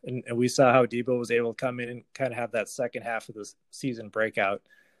Samuel. And we saw how Deebo was able to come in and kind of have that second half of the season breakout.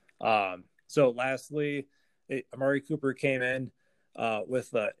 So lastly, Amari Cooper came in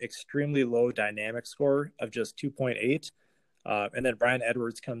with an extremely low dynamic score of just 2.8. And then Bryan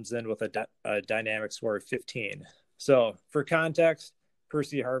Edwards comes in with a dynamic score of 15. So for context,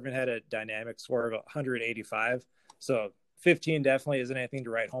 Percy Harvin had a dynamic score of 185. So 15 definitely isn't anything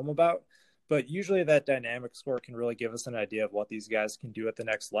to write home about. But usually that dynamic score can really give us an idea of what these guys can do at the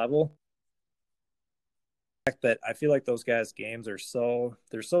next level. The fact that I feel like those guys' games are so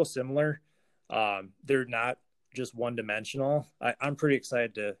similar. They're not just one-dimensional. I'm pretty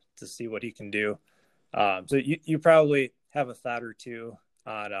excited to see what he can do. So you probably have a thought or two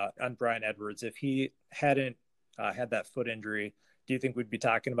on Bryan Edwards. If he hadn't had that foot injury, do you think we'd be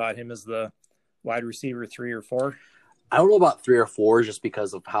talking about him as the wide receiver 3 or 4? I don't know about 3 or 4 just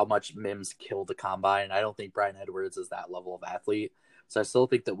because of how much Mims killed the combine. I don't think Bryan Edwards is that level of athlete. So I still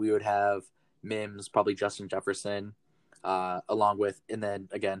think that we would have Mims, probably Justin Jefferson, along with, and then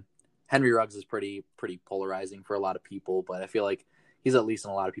again, Henry Ruggs is pretty polarizing for a lot of people, but I feel like he's at least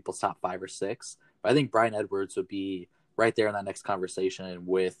in a lot of people's top 5 or 6. But I think Bryan Edwards would be right there in that next conversation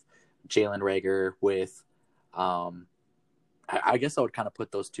with Jalen Reagor, with I guess I would kind of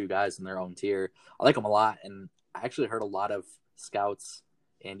put those two guys in their own tier. I like them a lot, and I actually heard a lot of scouts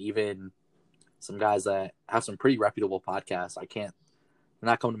and even some guys that have some pretty reputable podcasts. They're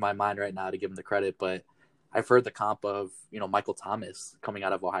not coming to my mind right now to give them the credit, but I've heard the comp of, Michael Thomas coming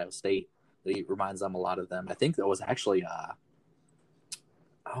out of Ohio State. He reminds them a lot of them. I think that was actually,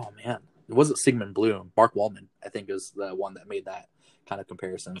 it wasn't Sigmund Bloom. Mark Wallman, I think, is the one that made that kind of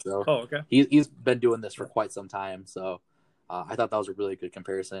comparison. So okay. He's been doing this for quite some time. So I thought that was a really good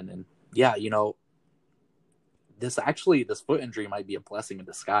comparison. And yeah, this foot injury might be a blessing in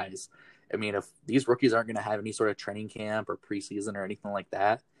disguise. I mean, if these rookies aren't going to have any sort of training camp or preseason or anything like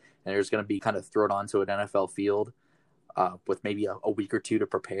that, and they're just going to be kind of thrown onto an NFL field with maybe a week or two to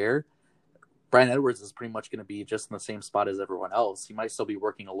prepare, Bryan Edwards is pretty much going to be just in the same spot as everyone else. He might still be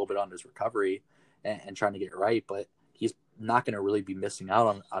working a little bit on his recovery and trying to get it right, but he's not going to really be missing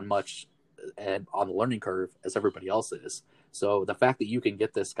out on much and on the learning curve as everybody else is. So the fact that you can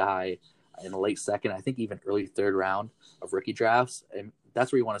get this guy in the late second, I think even early third round of rookie drafts, and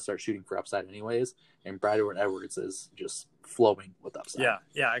that's where you want to start shooting for upside anyways. And Bryan Edwards is just flowing with upside.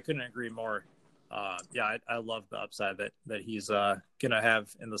 Yeah, I couldn't agree more. I love the upside that he's going to have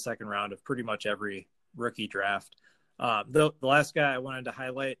in the second round of pretty much every rookie draft. The last guy I wanted to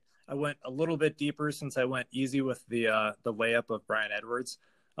highlight, I went a little bit deeper since I went easy with the layup of Bryan Edwards.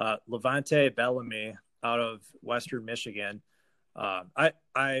 Levante Bellamy out of Western Michigan.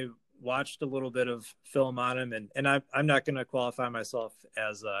 I watched a little bit of film on him, and I'm not going to qualify myself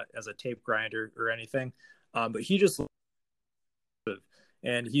as a tape grinder or anything, but he just,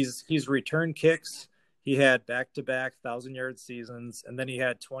 and he's returned kicks. He had back-to-back 1,000-yard seasons, and then he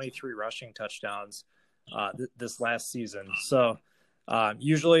had 23 rushing touchdowns this last season. So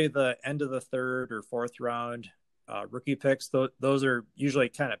usually the end of the third or fourth round rookie picks, those are usually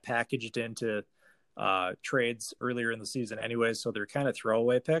kind of packaged into trades earlier in the season anyway, so they're kind of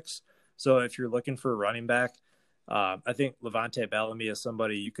throwaway picks. So if you're looking for a running back, I think Levante Bellamy is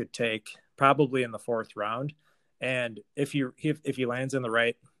somebody you could take probably in the fourth round. And if he lands in the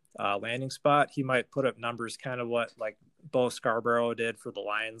right landing spot, he might put up numbers kind of what like Bo Scarborough did for the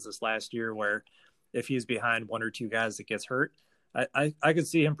Lions this last year, where if he's behind one or two guys that gets hurt, I could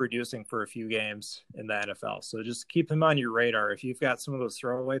see him producing for a few games in the NFL. So just keep him on your radar. If you've got some of those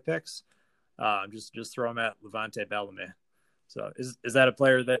throwaway picks, just throw him at Levante Bellamy. So is that a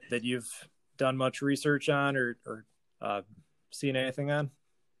player that you've done much research on or seen anything on?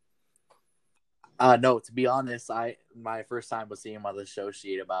 No, to be honest, my first time was seeing him on the show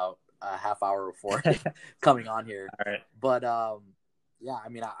sheet about a half hour before coming on here. All right. But yeah, I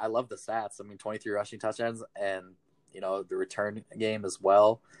mean, I love the stats. I mean, 23 rushing touchdowns and, the return game as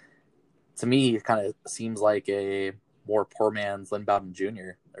well. To me, it kind of seems like a more poor man's Lynn Bowden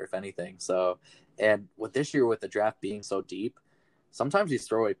Jr., or if anything. So, and with this year, with the draft being so deep, sometimes these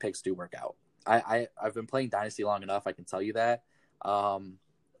throwaway picks do work out. I've been playing Dynasty long enough, I can tell you that.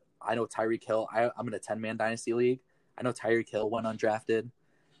 I know Tyreek Hill. I'm in a 10-man Dynasty league. I know Tyreek Hill went undrafted.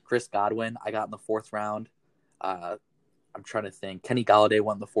 Chris Godwin, I got in the fourth round. I'm trying to think. Kenny Galladay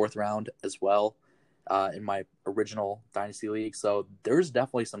went in the fourth round as well in my original Dynasty league. So there's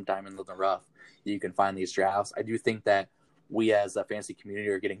definitely some diamonds in the rough that you can find these drafts. I do think that we as a fantasy community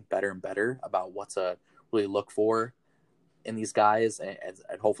are getting better and better about what to really look for in these guys and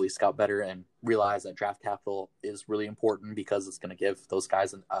hopefully scout better and realize that draft capital is really important because it's going to give those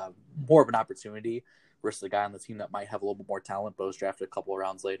guys more of an opportunity versus the guy on the team that might have a little bit more talent but was drafted a couple of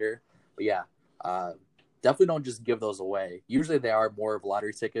rounds later. But yeah, definitely don't just give those away. Usually they are more of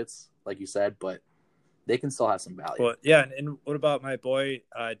lottery tickets, like you said, but they can still have some value. Well, yeah, and what about my boy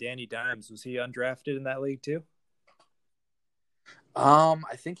Danny Dimes? Was he undrafted in that league too? I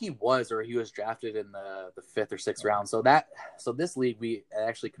think he was drafted in the fifth or sixth round. So this league we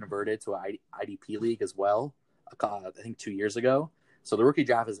actually converted to an IDP league as well. I think 2 years ago. So the rookie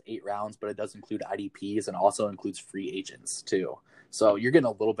draft is 8 rounds, but it does include IDPs and also includes free agents too. So you're getting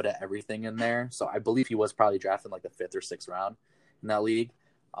a little bit of everything in there. So I believe he was probably drafted in like the 5th or 6th round in that league.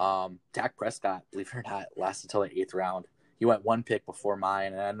 Dak Prescott, believe it or not, lasted until the 8th round. He went one pick before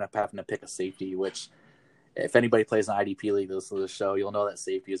mine, and I ended up having to pick a safety, which if anybody plays an IDP league this show, you'll know that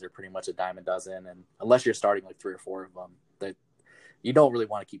safeties are pretty much a dime a dozen. And unless you're starting like 3 or 4 of them, that you don't really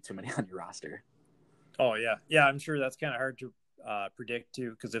want to keep too many on your roster. Oh, yeah. Yeah, I'm sure that's kind of hard to predict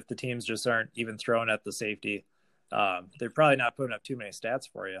too, because if the teams just aren't even throwing at the safety, they're probably not putting up too many stats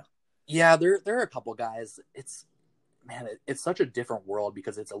for you. Yeah, there are a couple guys. man, it's such a different world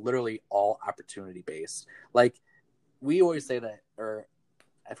because it's literally all opportunity based. Like we always say that, or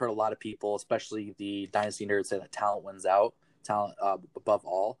I've heard a lot of people, especially the dynasty nerds, say that talent wins out, talent above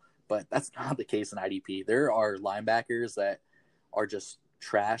all. But that's not the case in IDP. There are linebackers that are just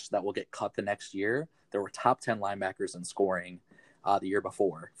trash that will get cut the next year. There were top 10 linebackers in scoring the year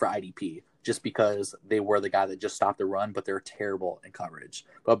before for IDP, just because they were the guy that just stopped the run, but they're terrible in coverage.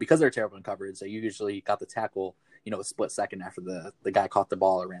 But because they're terrible in coverage, they usually got the tackle, a split second after the guy caught the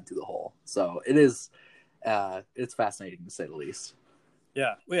ball or ran through the hole. So it is, it's fascinating to say the least.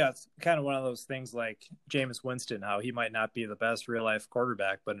 Yeah. Well, yeah, it's kind of one of those things like Jameis Winston, how he might not be the best real life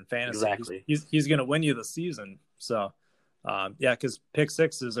quarterback, but in fantasy, exactly. he's going to win you the season. So, because pick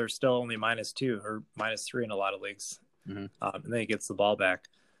sixes are still only -2 or -3 in a lot of leagues. Mm-hmm. And then he gets the ball back.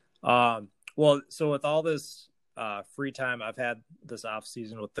 Well, so with all this free time I've had this off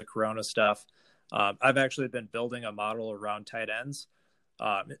season with the Corona stuff, I've actually been building a model around tight ends.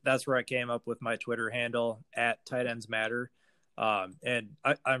 That's where I came up with my Twitter handle at Tight Ends Matter. And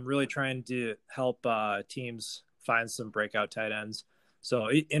I'm really trying to help teams find some breakout tight ends.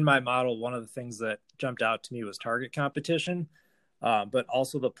 So in my model, one of the things that jumped out to me was target competition, but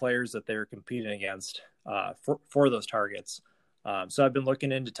also the players that they're competing against for those targets. So I've been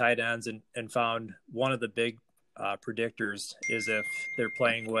looking into tight ends and found one of the big predictors is if they're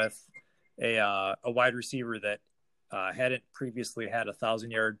playing with a wide receiver that hadn't previously had a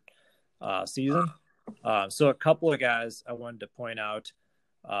 1,000-yard season. So a couple of guys I wanted to point out,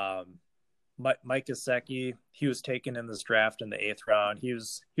 Mike Gesicki, he was taken in this draft in the 8th round. He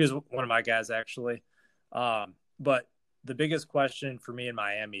was one of my guys actually. But the biggest question for me in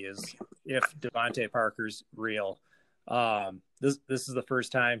Miami is if Devontae Parker's real. This is the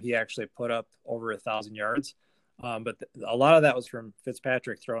first time he actually put up over 1,000 yards. But a lot of that was from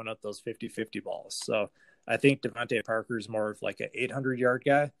Fitzpatrick throwing up those 50-50 balls. So I think Devontae Parker is more of like an 800-yard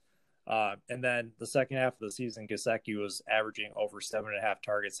guy. And then the second half of the season, Gesicki was averaging over 7.5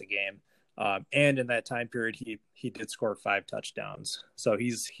 targets a game. And in that time period, he did score 5 touchdowns. So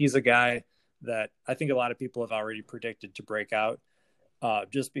he's a guy that I think a lot of people have already predicted to break out,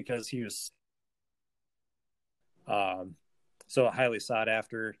 just because he was so highly sought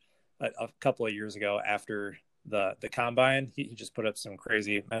after a couple of years ago after the combine. He just put up some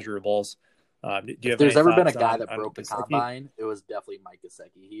crazy measurables. If there's ever been a guy that broke the combine, it was definitely Mike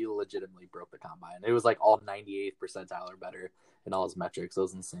Gesicki. He legitimately broke the combine. It was like all 98th percentile or better in all his metrics. It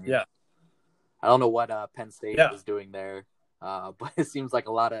was insane. Yeah. I don't know what Penn State is doing there, but it seems like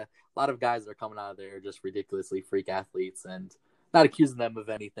a lot of guys that are coming out of there are just ridiculously freak athletes, and not accusing them of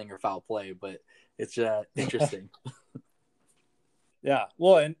anything or foul play, but it's interesting. Yeah.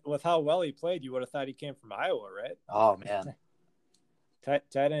 Well, and with how well he played, you would have thought he came from Iowa, right? Oh, man.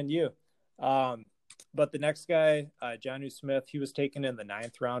 Tight end you. But the next guy, Jonnu Smith, he was taken in the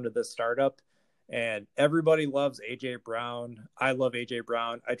 9th round of this startup, and everybody loves A.J. Brown. I love A.J.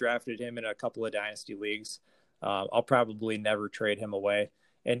 Brown. I drafted him in a couple of dynasty leagues. I'll probably never trade him away.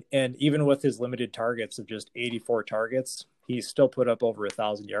 And even with his limited targets of just 84 targets, he still put up over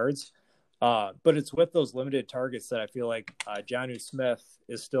 1,000 yards. But it's with those limited targets that I feel like Jonnu Smith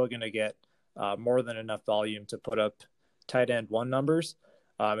is still going to get more than enough volume to put up tight end 1 numbers.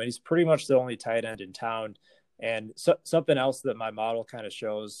 And he's pretty much the only tight end in town. And something else that my model kind of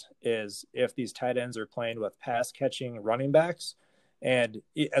shows is if these tight ends are playing with pass catching running backs, and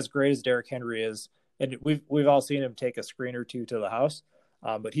as great as Derrick Henry is, and we've all seen him take a screen or two to the house,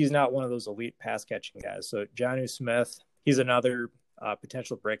 but he's not one of those elite pass catching guys. So Jonnu Smith, he's another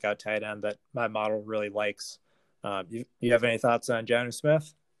potential breakout tight end that my model really likes. You have any thoughts on Jonnu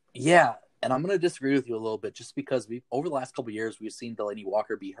Smith? Yeah, and I'm going to disagree with you a little bit, just because over the last couple of years, we've seen Delaney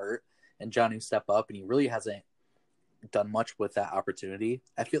Walker be hurt and Jonnu step up, and he really hasn't done much with that opportunity.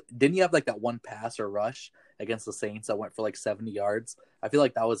 Didn't he have like that one pass or rush against the Saints that went for like 70 yards? I feel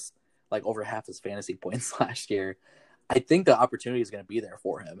like that was like over half his fantasy points last year. I think the opportunity is going to be there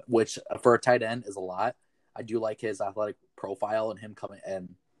for him, which for a tight end is a lot. I do like his athletic profile and him coming,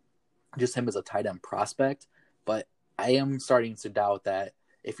 and just him as a tight end prospect. But I am starting to doubt that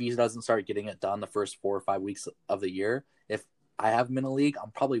if he doesn't start getting it done the first 4 or 5 weeks of the year, if I have him in a league,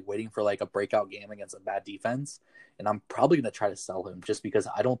 I'm probably waiting for like a breakout game against a bad defense, and I'm probably going to try to sell him just because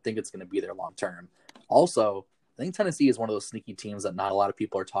I don't think it's going to be there long term. Also, I think Tennessee is one of those sneaky teams that not a lot of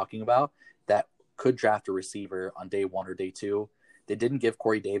people are talking about that could draft a receiver on day 1 or day 2. They didn't give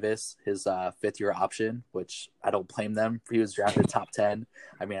Corey Davis his 5th-year option, which I don't blame them. He was drafted top 10.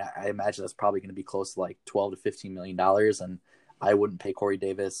 I mean, I imagine that's probably going to be close to like $12 to $15 million, and I wouldn't pay Corey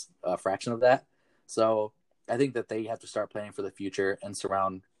Davis a fraction of that. So I think that they have to start planning for the future and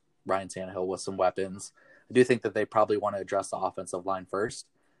surround Ryan Tannehill with some weapons. I do think that they probably want to address the offensive line first,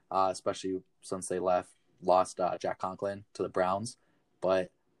 especially since they lost Jack Conklin to the Browns.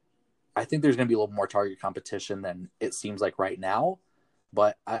 But I think there's going to be a little more target competition than it seems like right now.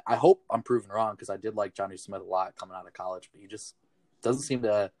 But I hope I'm proven wrong, because I did like Jonnu Smith a lot coming out of college, but he just doesn't seem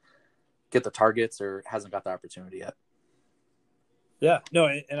to get the targets or hasn't got the opportunity yet. Yeah, no,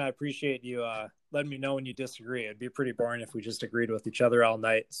 and I appreciate you letting me know when you disagree. It'd be pretty boring if we just agreed with each other all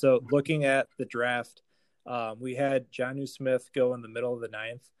night. So looking at the draft, we had Jonnu Smith go in the middle of the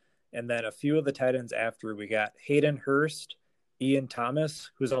 9th, and then a few of the tight ends after, we got Hayden Hurst, Ian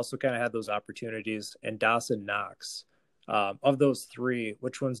Thomas, who's also kind of had those opportunities, and Dawson Knox. Of those three,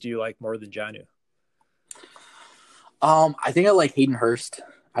 which ones do you like more than Jonnu? I think I like Hayden Hurst.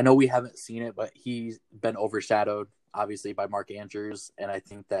 I know we haven't seen it, but he's been overshadowed, obviously, by Mark Andrews. And I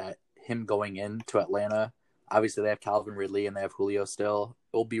think that him going into Atlanta, obviously they have Calvin Ridley and they have Julio still.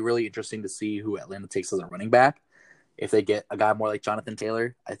 It'll be really interesting to see who Atlanta takes as a running back. If they get a guy more like Jonathan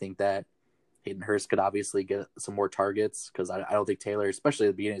Taylor, I think that Hayden Hurst could obviously get some more targets, because I don't think Taylor, especially at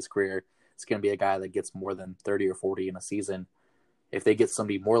the beginning of his career, is going to be a guy that gets more than 30 or 40 in a season. If they get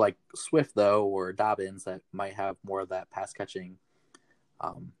somebody more like Swift, though, or Dobbins, that might have more of that pass-catching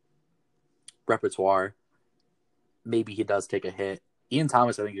repertoire, maybe he does take a hit. Ian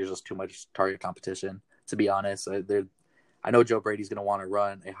Thomas, I think there's just too much target competition, to be honest. I know Joe Brady's going to want to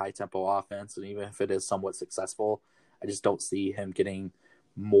run a high-tempo offense, and even if it is somewhat successful, I just don't see him getting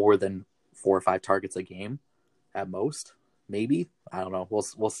more than 4 or 5 targets a game at most. Maybe. I don't know.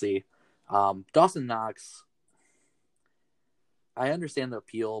 We'll see. Dawson Knox, I understand the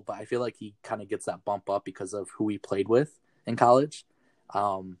appeal, but I feel like he kind of gets that bump up because of who he played with in college.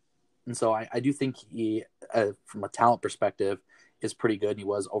 And so I do think he, from a talent perspective, is pretty good. He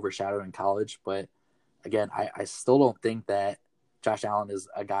was overshadowed in college. But again, I still don't think that Josh Allen is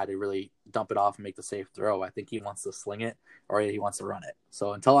a guy to really dump it off and make the safe throw. I think he wants to sling it, or he wants to run it.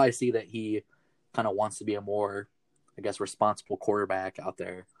 So until I see that he kind of wants to be a more, I guess, responsible quarterback out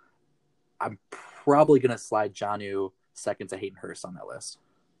there, I'm probably going to slide Jonnu second to Hayden Hurst on that list.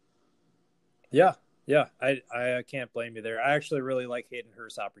 Yeah, I can't blame you there. I actually really like Hayden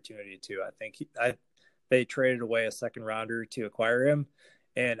Hurst's opportunity too. I think they traded away a second rounder to acquire him,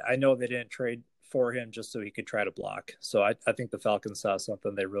 and I know they didn't trade for him just so he could try to block. So I think the Falcons saw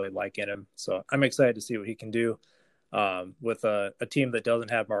something they really like in him. So I'm excited to see what he can do with a team that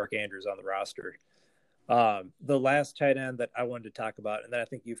doesn't have Mark Andrews on the roster. The last tight end that I wanted to talk about, and then I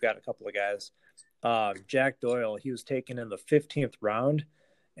think you've got a couple of guys, Jack Doyle. He was taken in the 15th round,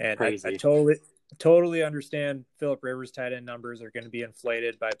 and I totally understand Philip Rivers' tight end numbers are going to be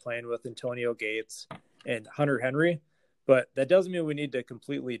inflated by playing with Antonio Gates and Hunter Henry, but that doesn't mean we need to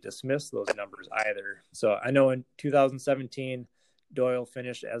completely dismiss those numbers either. So I know in 2017, Doyle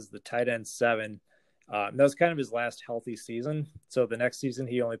finished as the tight end 7. That was kind of his last healthy season. So the next season,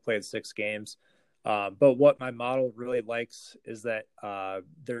 he only played 6 games. But what my model really likes is that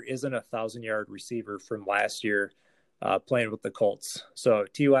there isn't a 1,000-yard receiver from last year playing with the Colts. So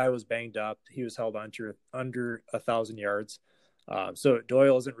T.Y. was banged up. He was held under 1,000 yards. So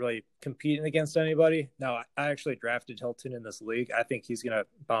Doyle isn't really competing against anybody. Now, I actually drafted Hilton in this league. I think he's going to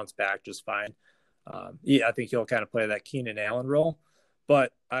bounce back just fine. I think he'll kind of play that Keenan Allen role.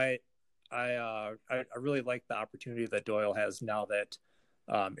 But I really like the opportunity that Doyle has now that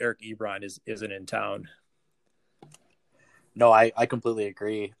Eric Ebron isn't in town. No, I completely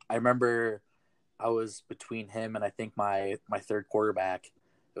agree. I remember I was between him and I think my third quarterback.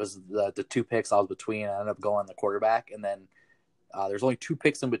 It was the 2 picks I was between. I ended up going the quarterback, and then there's only 2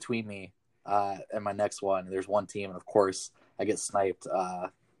 picks in between me and my next one. There's one team, and of course I get sniped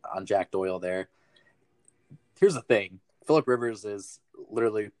on Jack Doyle there. Here's the thing. Philip Rivers is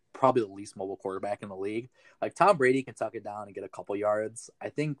literally probably the least mobile quarterback in the league. Like, Tom Brady can tuck it down and get a couple yards. I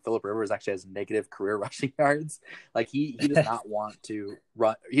think Philip Rivers actually has negative career rushing yards. Like, he does not want to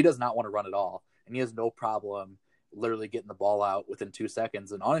run. He does not want to run at all. And he has no problem literally getting the ball out within 2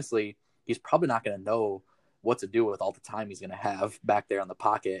 seconds. And honestly, he's probably not going to know what to do with all the time he's going to have back there in the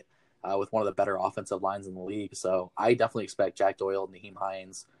pocket with one of the better offensive lines in the league. So I definitely expect Jack Doyle, Nyheim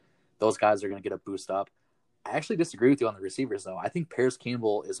Hines, those guys are going to get a boost up. I actually disagree with you on the receivers, though. I think Paris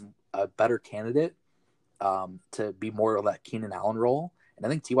Campbell is a better candidate to be more of that Keenan Allen role. And I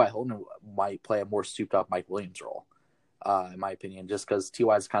think T.Y. Hilton might play a more souped-up Mike Williams role, in my opinion, just because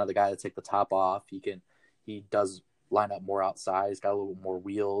T.Y. is kind of the guy to take the top off. He does line up more outside. He's got a little bit more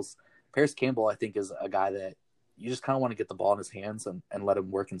wheels. Paris Campbell, I think, is a guy that you just kind of want to get the ball in his hands and let him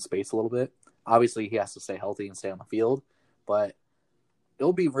work in space a little bit. Obviously, he has to stay healthy and stay on the field, but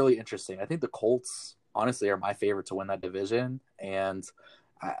it'll be really interesting. I think the Colts, honestly, are my favorite to win that division. And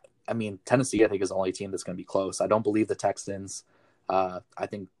I mean, Tennessee, I think, is the only team that's going to be close. I don't believe the Texans. I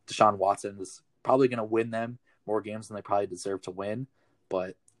think Deshaun Watson is probably going to win them more games than they probably deserve to win,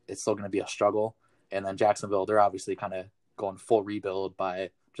 but it's still going to be a struggle. And then Jacksonville, they're obviously kind of going full rebuild by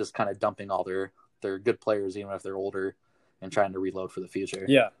just kind of dumping all their good players, even if they're older, and trying to reload for the future.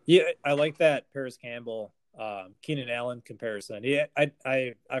 Yeah, I like that Paris Campbell, Keenan Allen comparison. Yeah,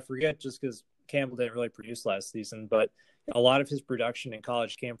 I forget just because Campbell didn't really produce last season, but a lot of his production in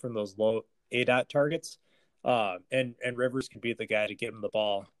college came from those low ADOT targets. And Rivers can be the guy to get him the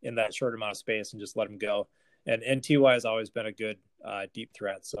ball in that short amount of space and just let him go. And Ty has always been a good deep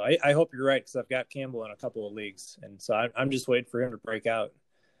threat. So I hope you're right, because I've got Campbell in a couple of leagues, and so I'm just waiting for him to break out.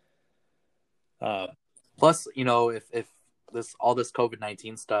 Plus, if all this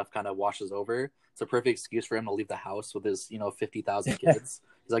COVID-19 stuff kind of washes over, it's a perfect excuse for him to leave the house with his 50,000 kids.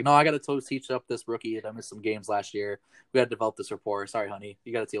 He's like, no, I got to teach up this rookie. I missed some games last year. We got to develop this rapport. Sorry, honey,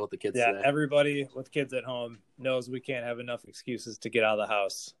 you got to deal with the kids. Yeah, today. Everybody with kids at home knows we can't have enough excuses to get out of the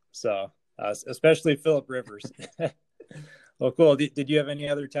house. So, especially Philip Rivers. Well, cool. Did you have any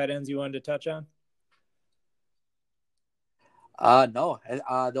other tight ends you wanted to touch on? No.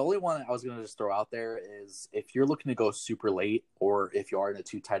 The only one I was going to just throw out there is if you're looking to go super late, or if you are in a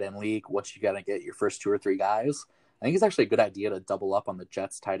 2 tight end league, what you got to get your first 2 or 3 guys. I think it's actually a good idea to double up on the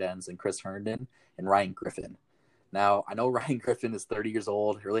Jets tight ends and Chris Herndon and Ryan Griffin. Now, I know Ryan Griffin is 30 years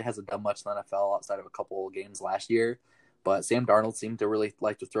old. He really hasn't done much in the NFL outside of a couple of games last year, but Sam Darnold seemed to really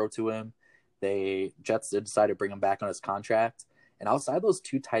like to throw to him. Jets did decide to bring him back on his contract. And outside those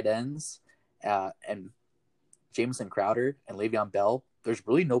 2 tight ends and Jamison Crowder and Le'Veon Bell, there's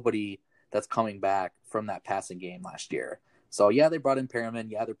really nobody that's coming back from that passing game last year. So, yeah, they brought in Perriman.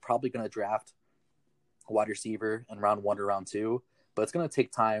 Yeah, they're probably going to draft a wide receiver in round 1 or round 2, but it's going to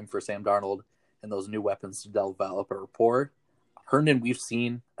take time for Sam Darnold and those new weapons to develop a rapport. Herndon, we've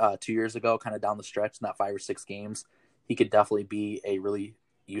seen 2 years ago, kind of down the stretch in that 5 or 6 games, he could definitely be a really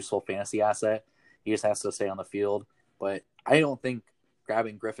useful fantasy asset. He just has to stay on the field. But I don't think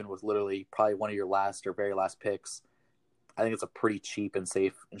grabbing Griffin with literally probably one of your last or very last picks, I think it's a pretty cheap and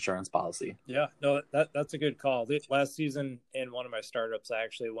safe insurance policy. Yeah, no, that's a good call. Last season in one of my startups, I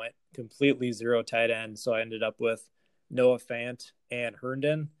actually went completely 0 tight end. So I ended up with Noah Fant and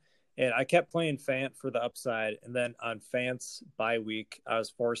Herndon. And I kept playing Fant for the upside. And then on Fant's bye week, I was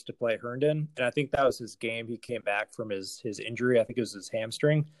forced to play Herndon. And I think that was his game. He came back from his injury. I think it was his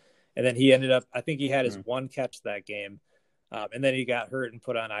hamstring. And then he ended up, I think he had his one catch that game. And then he got hurt and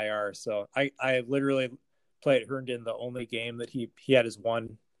put on IR. So I literally played Herndon the only game that he had his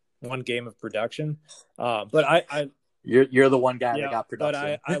one game of production. But you're the one guy that got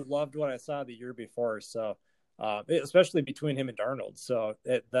production. But I loved what I saw the year before. So especially between him and Darnold. So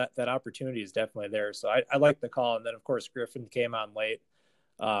that opportunity is definitely there. So I like the call. And then of course Griffin came on late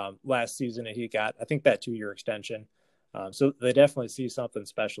last season, and he got, I think, that 2-year extension. So they definitely see something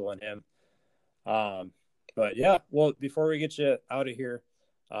special in him. But yeah, well, before we get you out of here,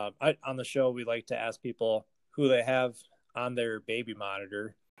 on the show, we like to ask people who they have on their baby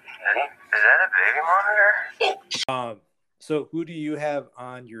monitor. Is that a baby monitor? So who do you have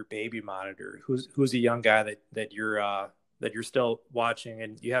on your baby monitor? Who's a young guy that you're still watching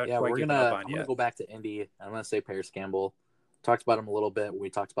and you haven't quite given up on yet? I'm gonna go back to Indy. I'm gonna say Paris Campbell. Talked about him a little bit. We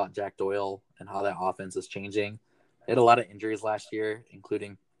talked about Jack Doyle and how that offense is changing. They had a lot of injuries last year,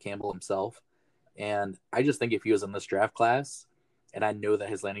 including Campbell himself. And I just think if he was in this draft class and I knew that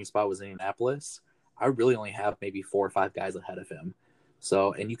his landing spot was in Indianapolis, I would really only have maybe 4 or 5 guys ahead of him.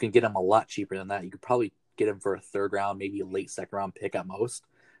 So, and you can get him a lot cheaper than that. You could probably get him for a 3rd round, maybe a late 2nd round pick at most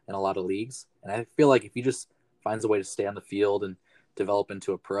in a lot of leagues. And I feel like if he just finds a way to stay on the field and develop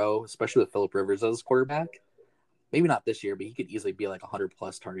into a pro, especially with Philip Rivers as quarterback, maybe not this year, but he could easily be like a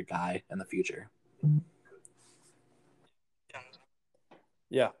 100+ target guy in the future.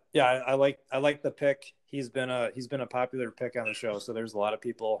 Yeah, I like the pick. He's been a popular pick on the show, so there's a lot of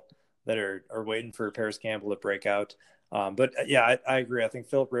people that are waiting for Paris Campbell to break out. But yeah, I agree. I think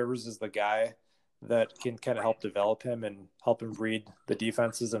Philip Rivers is the guy that can kind of help develop him and help him read the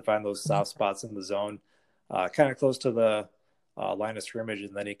defenses and find those soft spots in the zone, kind of close to the line of scrimmage,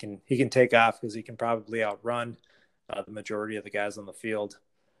 and then he can take off because he can probably outrun the majority of the guys on the field.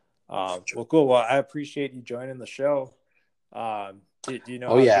 Well, cool. Well, I appreciate you joining the show. Do you know?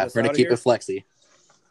 Oh yeah, we're gonna keep it flexy.